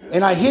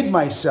 and I hid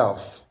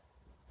myself.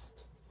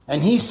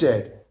 And he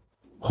said,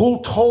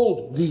 Who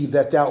told thee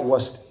that thou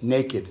wast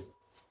naked?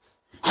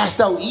 Hast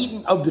thou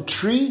eaten of the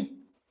tree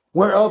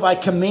whereof I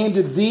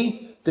commanded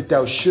thee that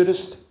thou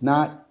shouldest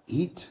not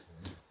eat?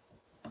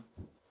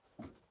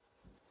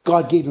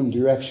 God gave him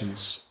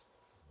directions.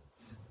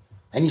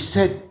 And he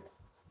said,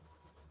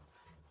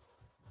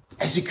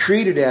 as he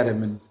created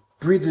Adam and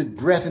breathed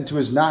breath into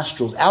his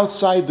nostrils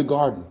outside the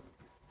garden,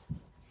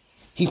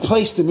 he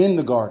placed him in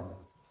the garden.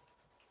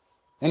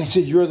 And he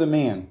said, You're the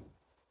man.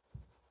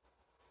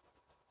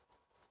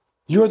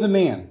 You're the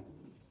man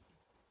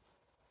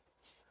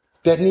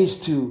that needs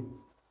to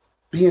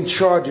be in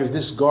charge of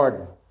this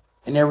garden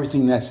and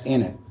everything that's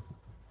in it.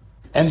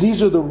 And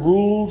these are the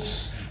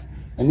rules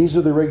and these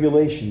are the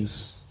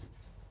regulations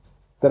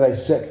that I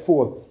set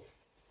forth.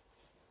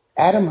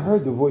 Adam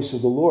heard the voice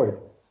of the Lord,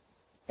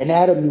 and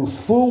Adam knew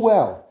full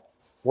well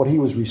what he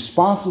was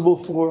responsible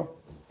for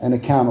and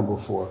accountable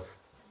for.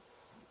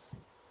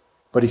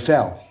 But he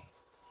fell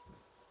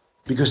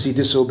because he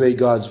disobeyed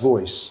God's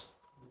voice.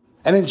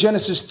 And in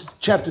Genesis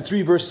chapter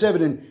 3, verse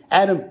 7, and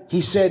Adam,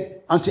 he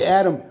said unto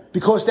Adam,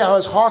 Because thou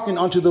hast hearkened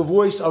unto the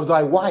voice of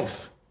thy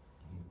wife,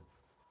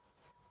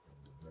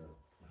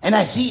 and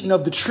hast eaten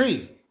of the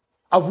tree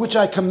of which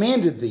I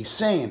commanded thee,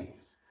 saying,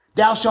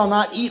 Thou shalt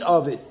not eat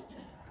of it.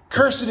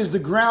 Cursed is the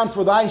ground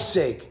for thy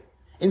sake.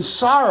 In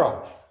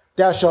sorrow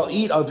thou shalt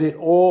eat of it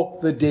all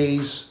the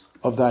days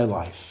of thy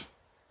life.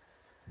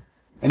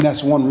 And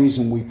that's one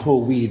reason we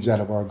pull weeds out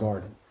of our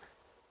garden.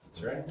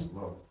 That's right.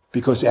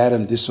 Because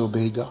Adam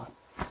disobeyed God.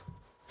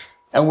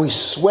 And we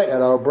sweat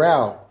at our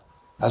brow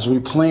as we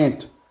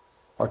plant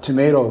our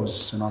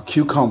tomatoes and our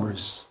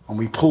cucumbers, and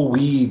we pull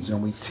weeds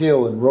and we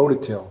till and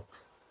rototill.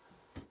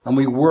 And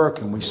we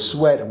work and we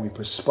sweat and we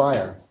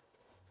perspire.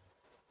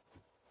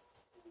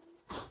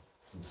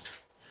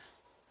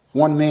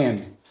 One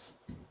man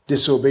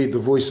disobeyed the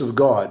voice of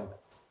God,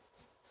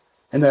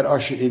 and that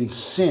ushered in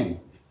sin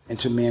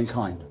into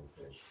mankind.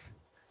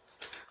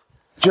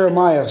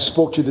 Jeremiah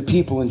spoke to the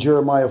people in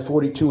Jeremiah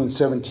 42 and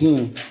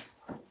 17.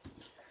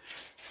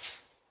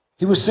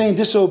 He was saying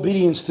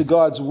disobedience to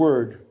God's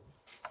word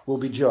will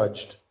be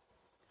judged.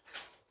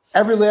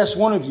 Every last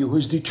one of you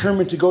who's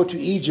determined to go to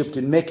Egypt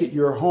and make it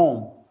your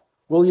home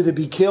will either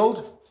be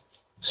killed,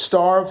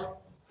 starve,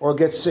 or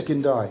get sick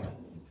and die.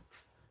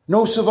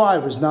 No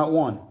survivors, not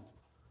one.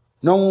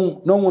 No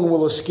one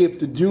will escape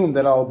the doom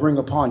that I'll bring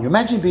upon you.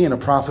 Imagine being a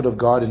prophet of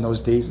God in those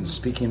days and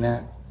speaking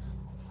that.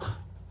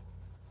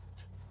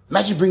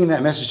 Imagine bringing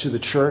that message to the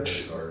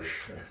church.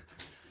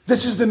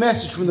 This is the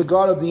message from the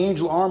God of the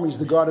angel armies,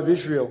 the God of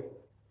Israel.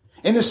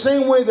 In the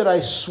same way that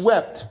I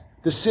swept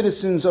the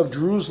citizens of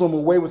Jerusalem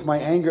away with my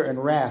anger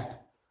and wrath,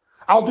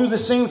 I'll do the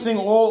same thing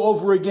all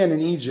over again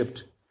in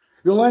Egypt.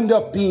 You'll end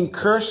up being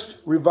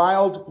cursed,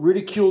 reviled,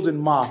 ridiculed,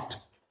 and mocked,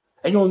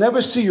 and you'll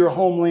never see your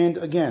homeland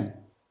again.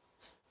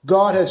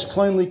 God has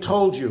plainly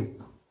told you,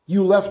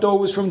 you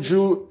leftovers from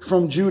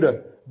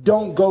Judah,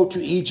 don't go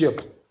to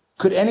Egypt.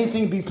 Could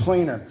anything be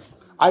plainer?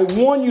 I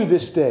warn you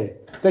this day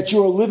that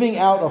you are living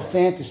out a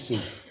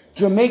fantasy.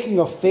 You're making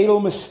a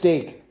fatal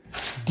mistake.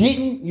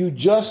 Didn't you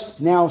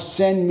just now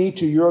send me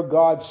to your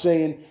God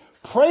saying,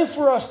 pray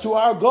for us to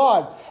our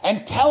God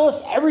and tell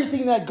us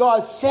everything that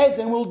God says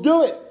and we'll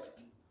do it?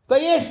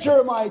 They asked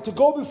Jeremiah to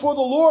go before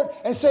the Lord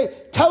and say,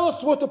 tell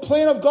us what the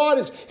plan of God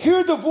is.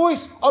 Hear the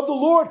voice of the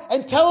Lord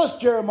and tell us,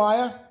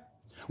 Jeremiah.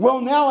 Well,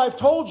 now I've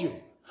told you.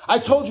 I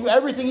told you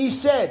everything he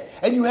said,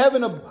 and you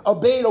haven't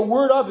obeyed a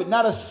word of it.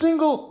 Not a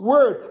single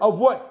word of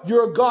what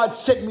your God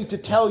sent me to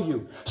tell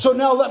you. So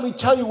now let me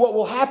tell you what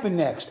will happen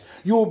next.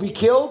 You will be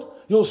killed.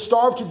 You'll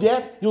starve to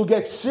death. You'll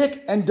get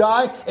sick and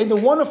die in the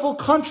wonderful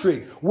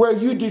country where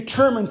you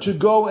determined to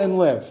go and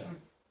live.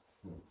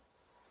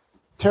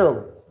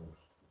 Terrible.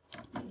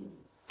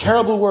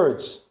 Terrible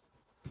words.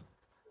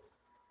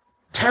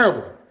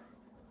 Terrible.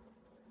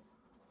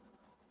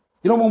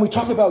 You know, when we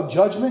talk about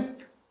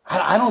judgment,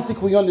 I don't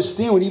think we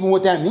understand even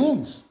what that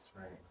means.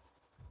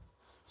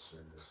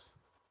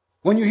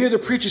 When you hear the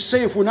preacher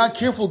say, if we're not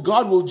careful,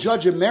 God will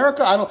judge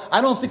America,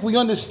 I don't think we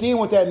understand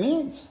what that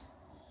means.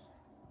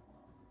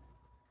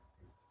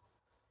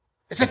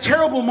 It's a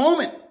terrible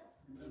moment.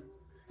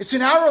 It's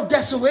an hour of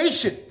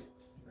desolation.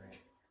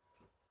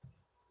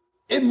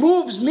 It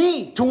moves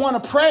me to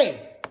want to pray.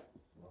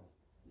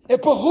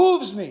 It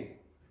behooves me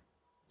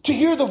to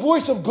hear the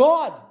voice of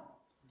God,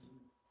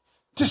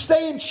 to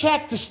stay in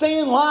check, to stay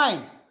in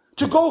line,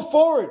 to go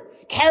forward,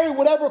 carry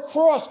whatever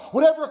cross,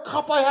 whatever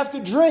cup I have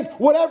to drink,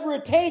 whatever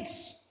it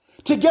takes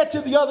to get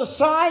to the other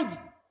side.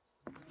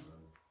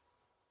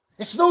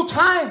 It's no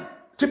time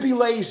to be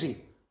lazy.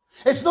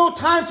 It's no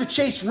time to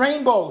chase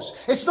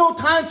rainbows. It's no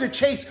time to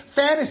chase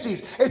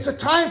fantasies. It's a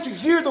time to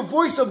hear the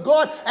voice of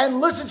God and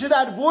listen to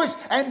that voice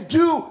and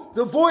do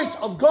the voice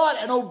of God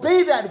and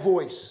obey that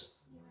voice.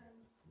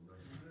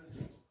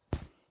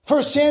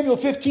 1 Samuel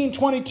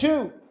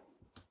 15:22.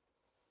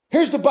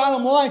 Here's the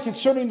bottom line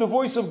concerning the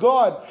voice of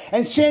God.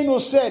 And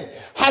Samuel said,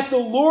 Hath the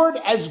Lord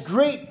as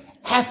great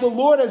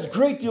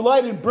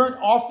delight in burnt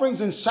offerings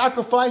and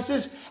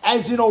sacrifices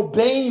as in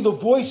obeying the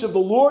voice of the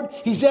Lord?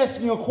 He's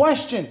asking a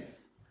question.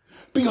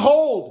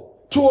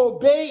 Behold, to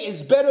obey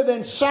is better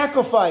than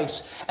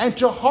sacrifice, and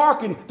to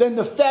hearken than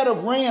the fat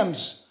of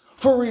rams.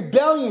 For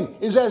rebellion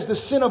is as the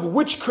sin of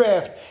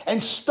witchcraft,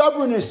 and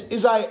stubbornness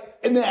is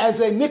as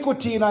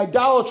iniquity and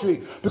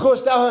idolatry.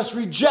 Because thou hast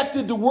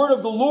rejected the word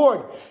of the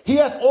Lord, he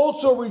hath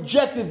also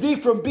rejected thee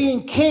from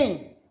being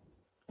king.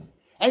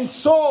 And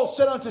Saul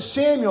said unto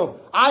Samuel,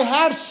 I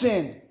have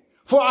sinned,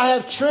 for I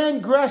have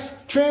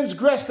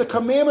transgressed the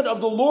commandment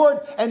of the Lord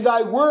and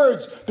thy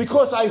words,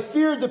 because I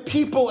feared the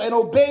people and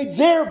obeyed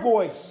their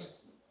voice.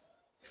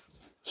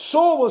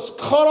 Saul was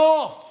cut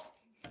off.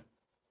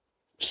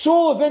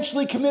 Saul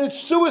eventually committed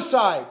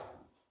suicide.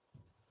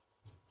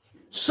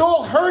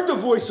 Saul heard the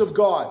voice of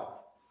God,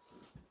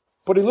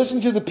 but he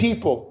listened to the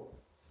people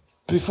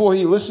before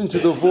he listened to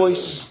the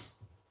voice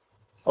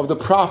of the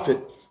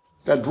prophet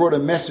that brought a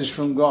message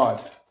from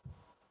God.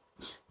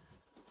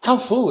 How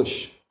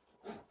foolish.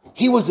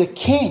 He was a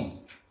king.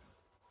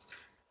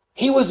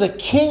 He was a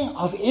king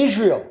of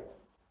Israel.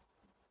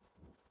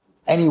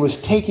 And he was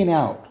taken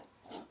out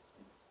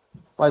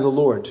by the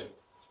Lord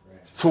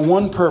for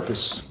one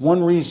purpose,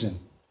 one reason.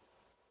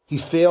 He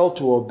failed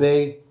to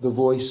obey the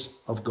voice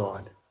of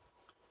God.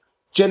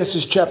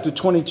 Genesis chapter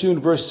 22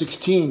 and verse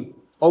 16,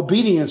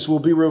 obedience will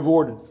be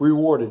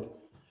rewarded.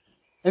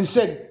 And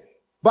said,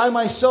 By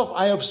myself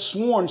I have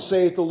sworn,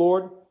 saith the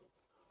Lord,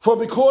 for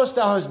because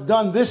thou hast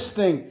done this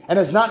thing and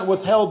hast not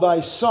withheld thy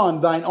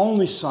son, thine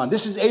only son.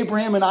 This is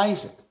Abraham and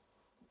Isaac.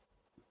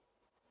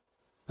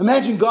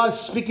 Imagine God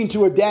speaking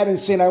to a dad and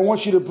saying, I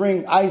want you to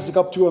bring Isaac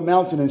up to a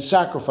mountain and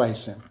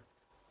sacrifice him.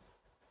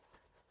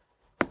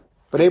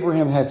 But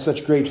Abraham had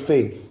such great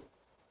faith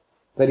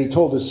that he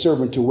told his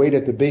servant to wait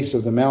at the base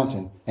of the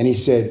mountain. And he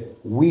said,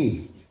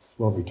 we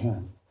will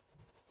return.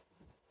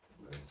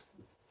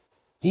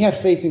 He had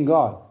faith in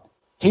God.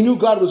 He knew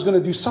God was going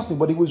to do something,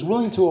 but he was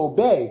willing to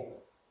obey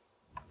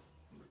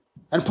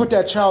and put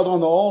that child on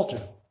the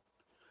altar.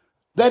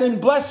 That in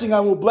blessing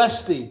I will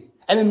bless thee,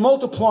 and in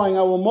multiplying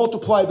I will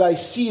multiply thy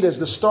seed as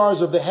the stars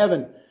of the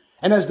heaven,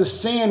 and as the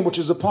sand which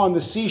is upon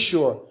the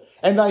seashore.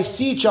 And thy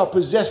seed shall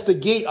possess the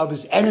gate of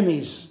his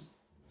enemies.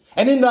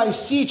 And in thy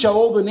seed shall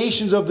all the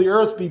nations of the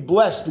earth be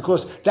blessed,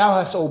 because thou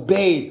hast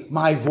obeyed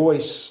my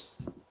voice.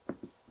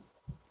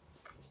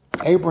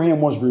 Abraham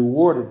was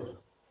rewarded.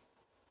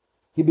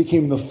 He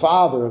became the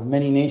father of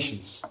many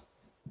nations.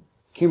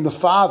 Became the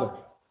father.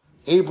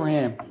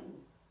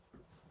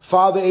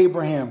 Father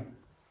Abraham.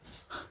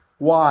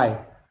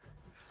 Why?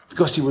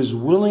 Because he was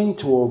willing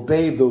to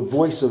obey the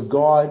voice of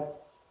God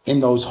in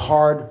those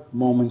hard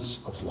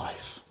moments of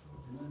life.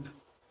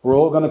 We're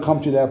all going to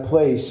come to that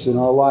place in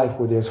our life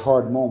where there's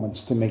hard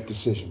moments to make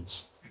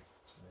decisions.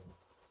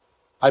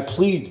 I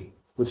plead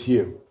with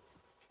you.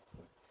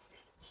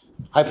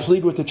 I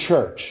plead with the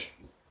church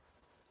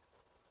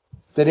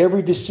that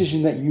every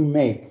decision that you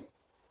make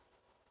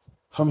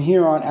from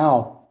here on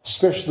out,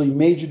 especially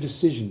major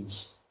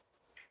decisions,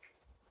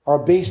 are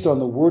based on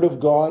the Word of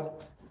God,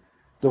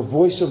 the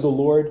voice of the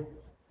Lord,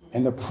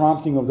 and the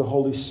prompting of the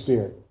Holy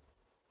Spirit.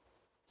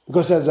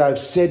 Because as I've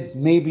said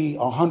maybe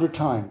 100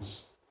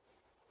 times,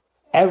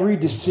 every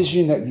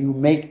decision that you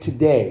make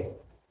today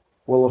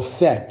will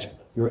affect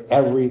your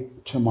every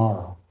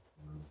tomorrow.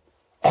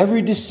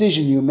 Every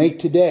decision you make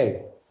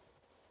today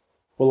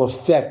will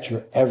affect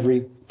your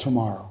every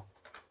tomorrow.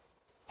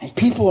 And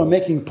people are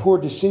making poor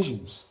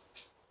decisions.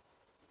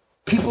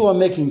 People are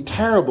making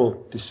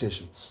terrible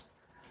decisions.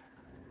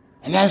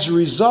 And as a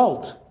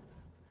result,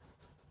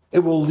 it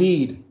will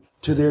lead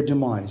to their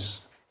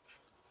demise.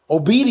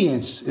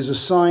 Obedience is a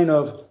sign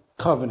of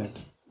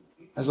covenant,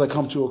 as I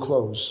come to a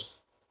close.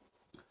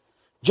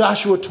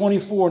 Joshua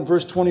 24 and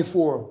verse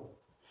 24.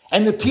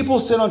 And the people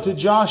said unto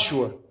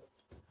Joshua,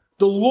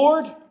 the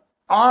Lord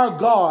our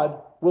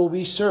God will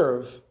we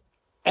serve,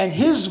 and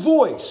his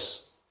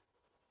voice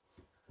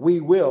we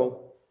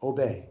will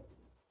obey.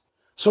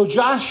 So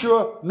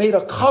Joshua made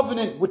a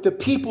covenant with the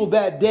people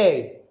that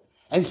day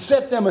and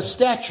set them a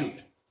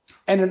statute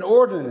and an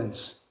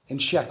ordinance in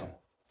Shechem.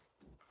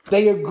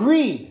 They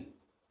agreed,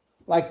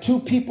 like two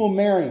people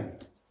marrying.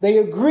 They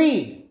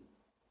agreed.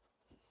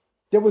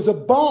 There was a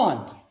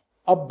bond,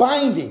 a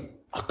binding,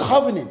 a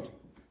covenant,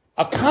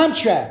 a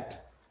contract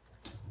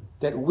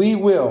that we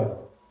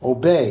will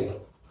obey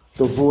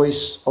the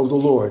voice of the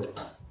Lord,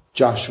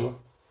 Joshua.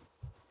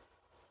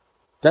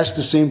 That's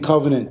the same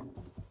covenant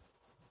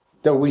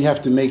that we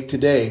have to make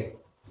today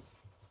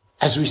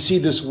as we see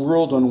this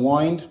world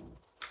unwind,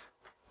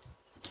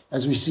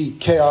 as we see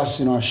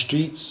chaos in our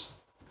streets,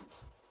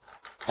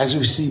 as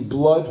we see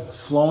blood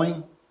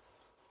flowing,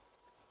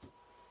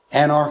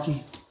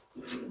 anarchy,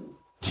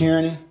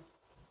 tyranny,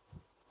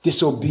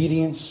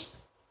 disobedience,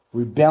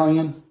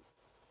 rebellion,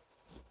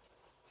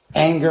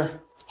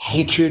 anger,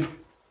 hatred,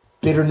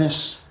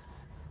 bitterness,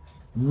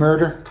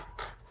 murder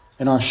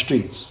in our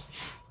streets.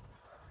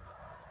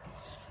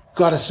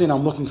 God is saying,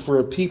 I'm looking for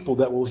a people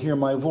that will hear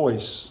my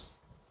voice.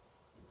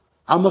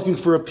 I'm looking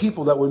for a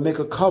people that would make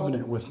a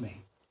covenant with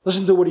me.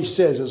 Listen to what he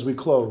says as we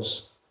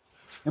close.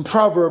 In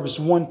Proverbs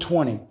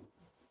 1:20,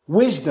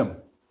 wisdom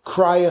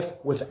crieth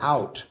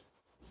without,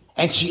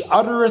 and she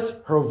uttereth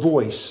her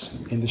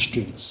voice in the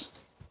streets.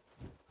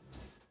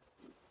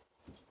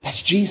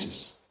 That's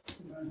Jesus.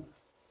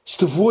 It's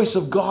the voice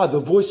of God, the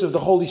voice of the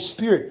Holy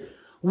Spirit.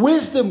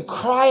 Wisdom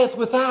crieth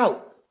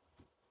without,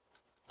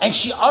 and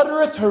she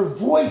uttereth her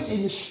voice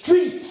in the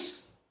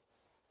streets.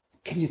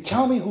 Can you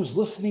tell me who's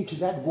listening to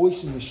that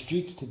voice in the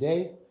streets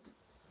today?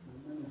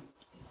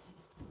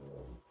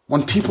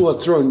 When people are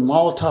throwing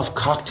Molotov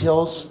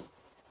cocktails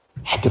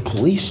at the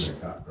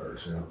police,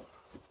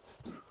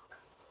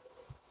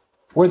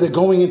 where they're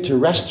going into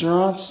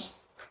restaurants,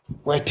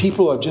 where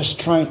people are just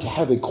trying to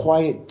have a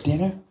quiet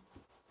dinner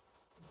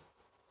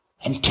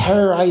and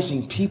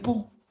terrorizing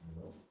people.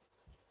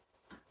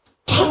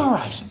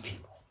 Terrorizing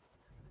people.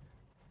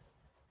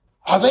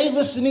 Are they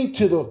listening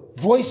to the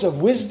voice of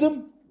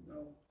wisdom?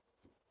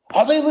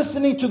 Are they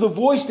listening to the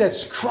voice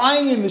that's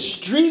crying in the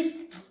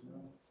street?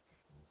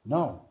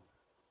 No.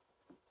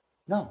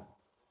 No.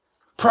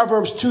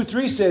 Proverbs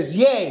 2:3 says,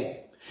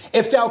 yea,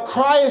 if thou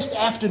criest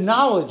after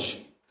knowledge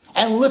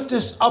and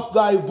liftest up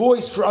thy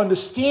voice for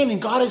understanding,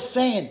 God is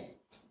saying,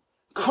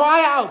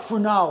 cry out for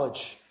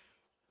knowledge.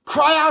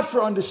 Cry out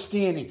for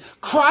understanding.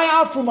 Cry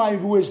out for my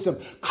wisdom.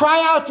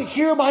 Cry out to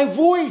hear my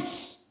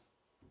voice.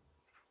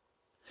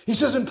 He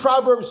says in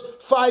Proverbs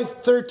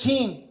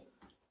 5:13,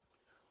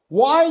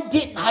 why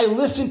didn't I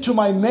listen to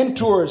my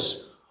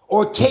mentors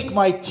or take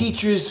my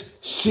teachers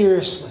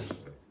seriously?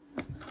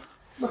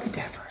 Look at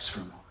that verse for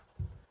a moment.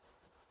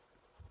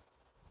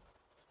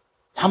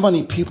 How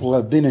many people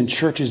have been in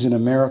churches in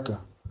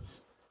America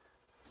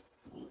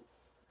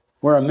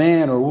where a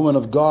man or woman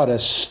of God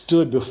has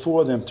stood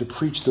before them to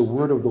preach the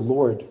word of the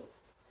Lord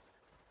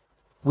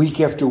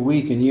week after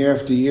week and year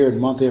after year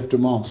and month after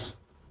month?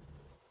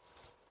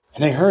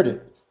 And they heard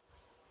it.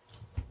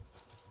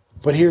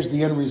 But here's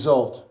the end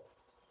result.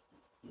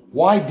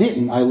 Why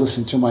didn't I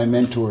listen to my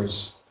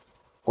mentors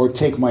or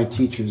take my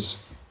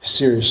teachers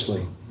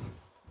seriously?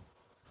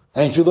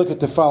 And if you look at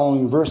the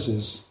following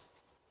verses,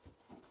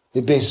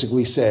 it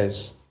basically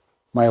says,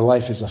 my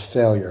life is a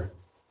failure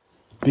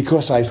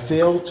because I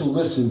failed to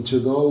listen to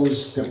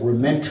those that were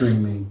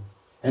mentoring me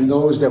and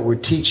those that were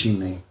teaching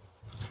me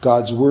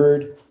God's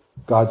word,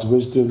 God's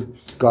wisdom,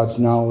 God's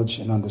knowledge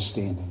and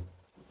understanding.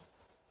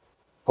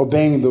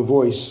 Obeying the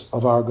voice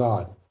of our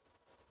God.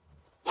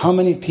 How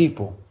many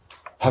people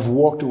have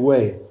walked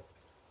away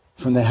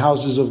from the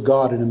houses of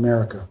God in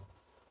America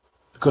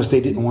because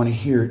they didn't want to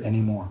hear it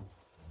anymore?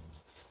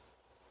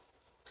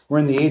 We're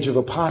in the age of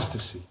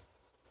apostasy.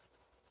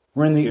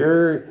 We're in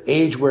the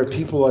age where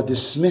people are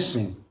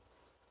dismissing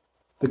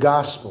the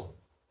gospel,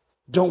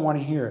 don't want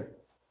to hear it.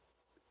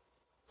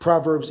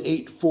 Proverbs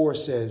 8:4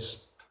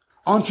 says,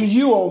 unto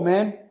you, O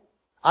men,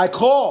 I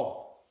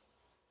call,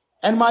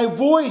 and my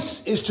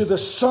voice is to the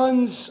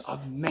sons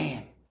of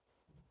man.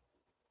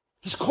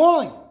 He's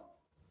calling.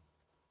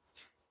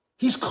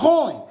 He's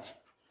calling.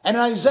 And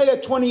in Isaiah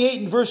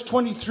 28 and verse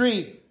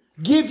 23,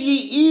 give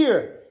ye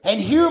ear and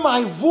hear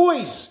my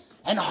voice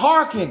and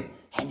hearken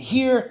and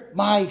hear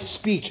my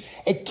speech.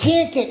 It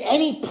can't get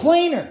any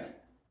plainer.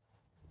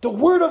 The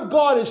word of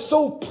God is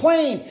so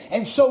plain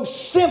and so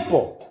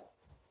simple.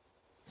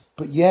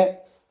 But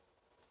yet,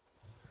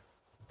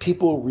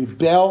 people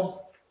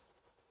rebel,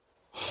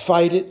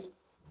 fight it,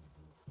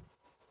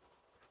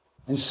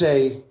 and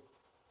say,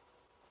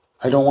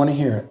 I don't want to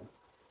hear it.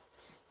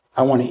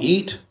 I want to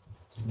eat,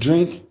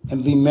 drink,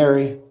 and be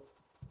merry,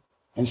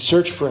 and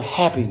search for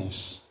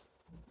happiness,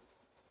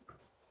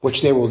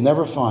 which they will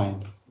never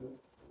find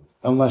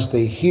unless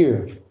they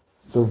hear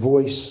the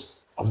voice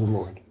of the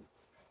Lord.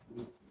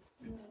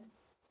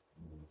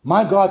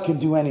 My God can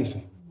do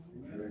anything.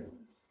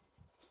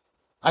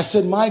 I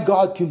said, my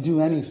God can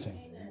do anything.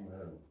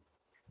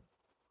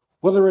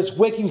 Whether it's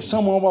waking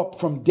someone up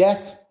from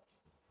death,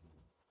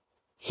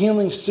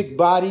 healing sick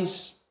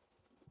bodies,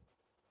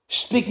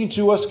 speaking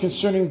to us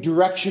concerning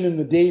direction in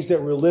the days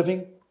that we're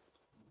living,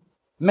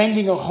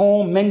 mending a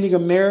home, mending a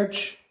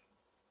marriage,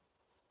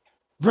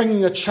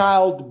 bringing a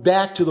child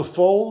back to the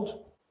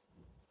fold.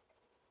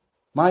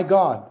 My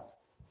God,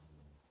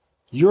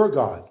 your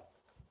God,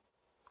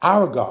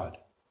 our God,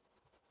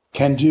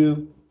 can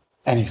do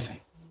anything.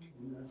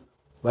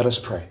 Let us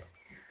pray.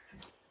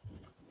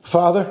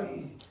 Father,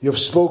 you have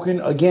spoken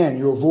again.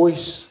 Your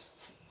voice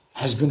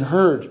has been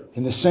heard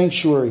in the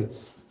sanctuary.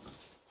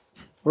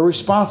 We're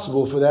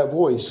responsible for that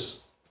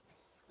voice.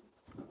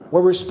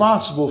 We're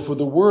responsible for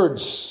the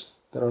words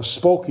that are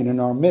spoken in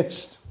our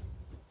midst,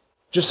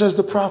 just as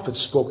the prophets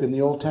spoke in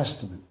the Old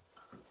Testament.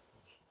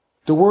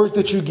 The word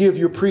that you give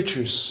your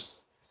preachers,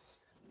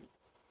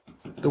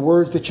 the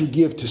words that you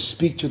give to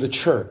speak to the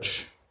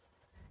church.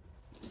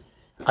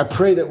 I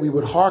pray that we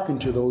would hearken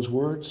to those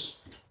words,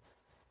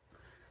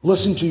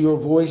 listen to your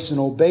voice and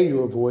obey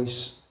your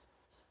voice,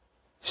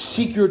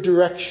 seek your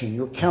direction,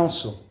 your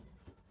counsel,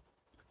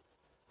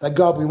 that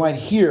God, we might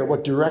hear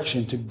what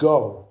direction to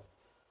go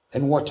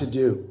and what to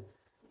do,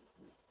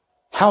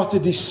 how to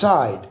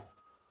decide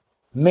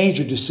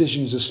major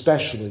decisions,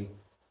 especially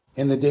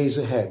in the days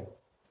ahead.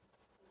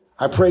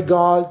 I pray,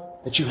 God,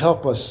 that you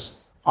help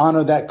us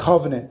honor that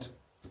covenant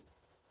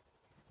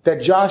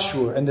that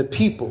Joshua and the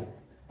people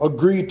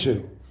agreed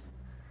to,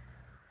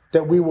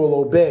 that we will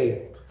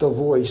obey the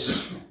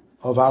voice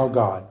of our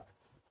God.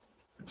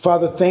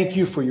 Father, thank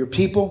you for your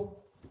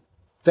people.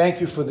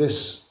 Thank you for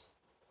this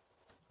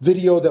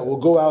video that will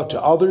go out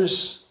to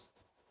others.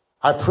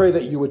 I pray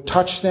that you would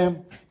touch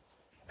them.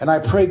 And I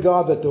pray,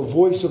 God, that the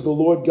voice of the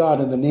Lord God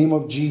in the name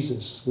of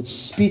Jesus would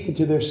speak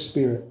into their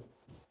spirit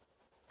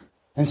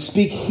and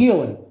speak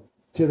healing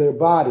to their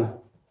body,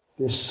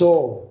 their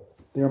soul,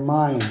 their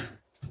mind.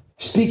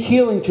 Speak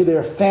healing to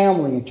their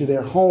family and to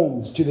their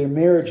homes, to their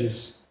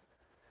marriages.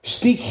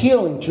 Speak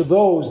healing to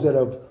those that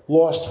have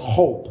lost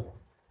hope.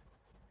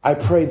 I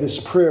pray this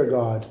prayer,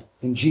 God,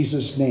 in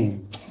Jesus'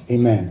 name.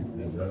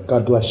 Amen.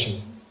 God bless you.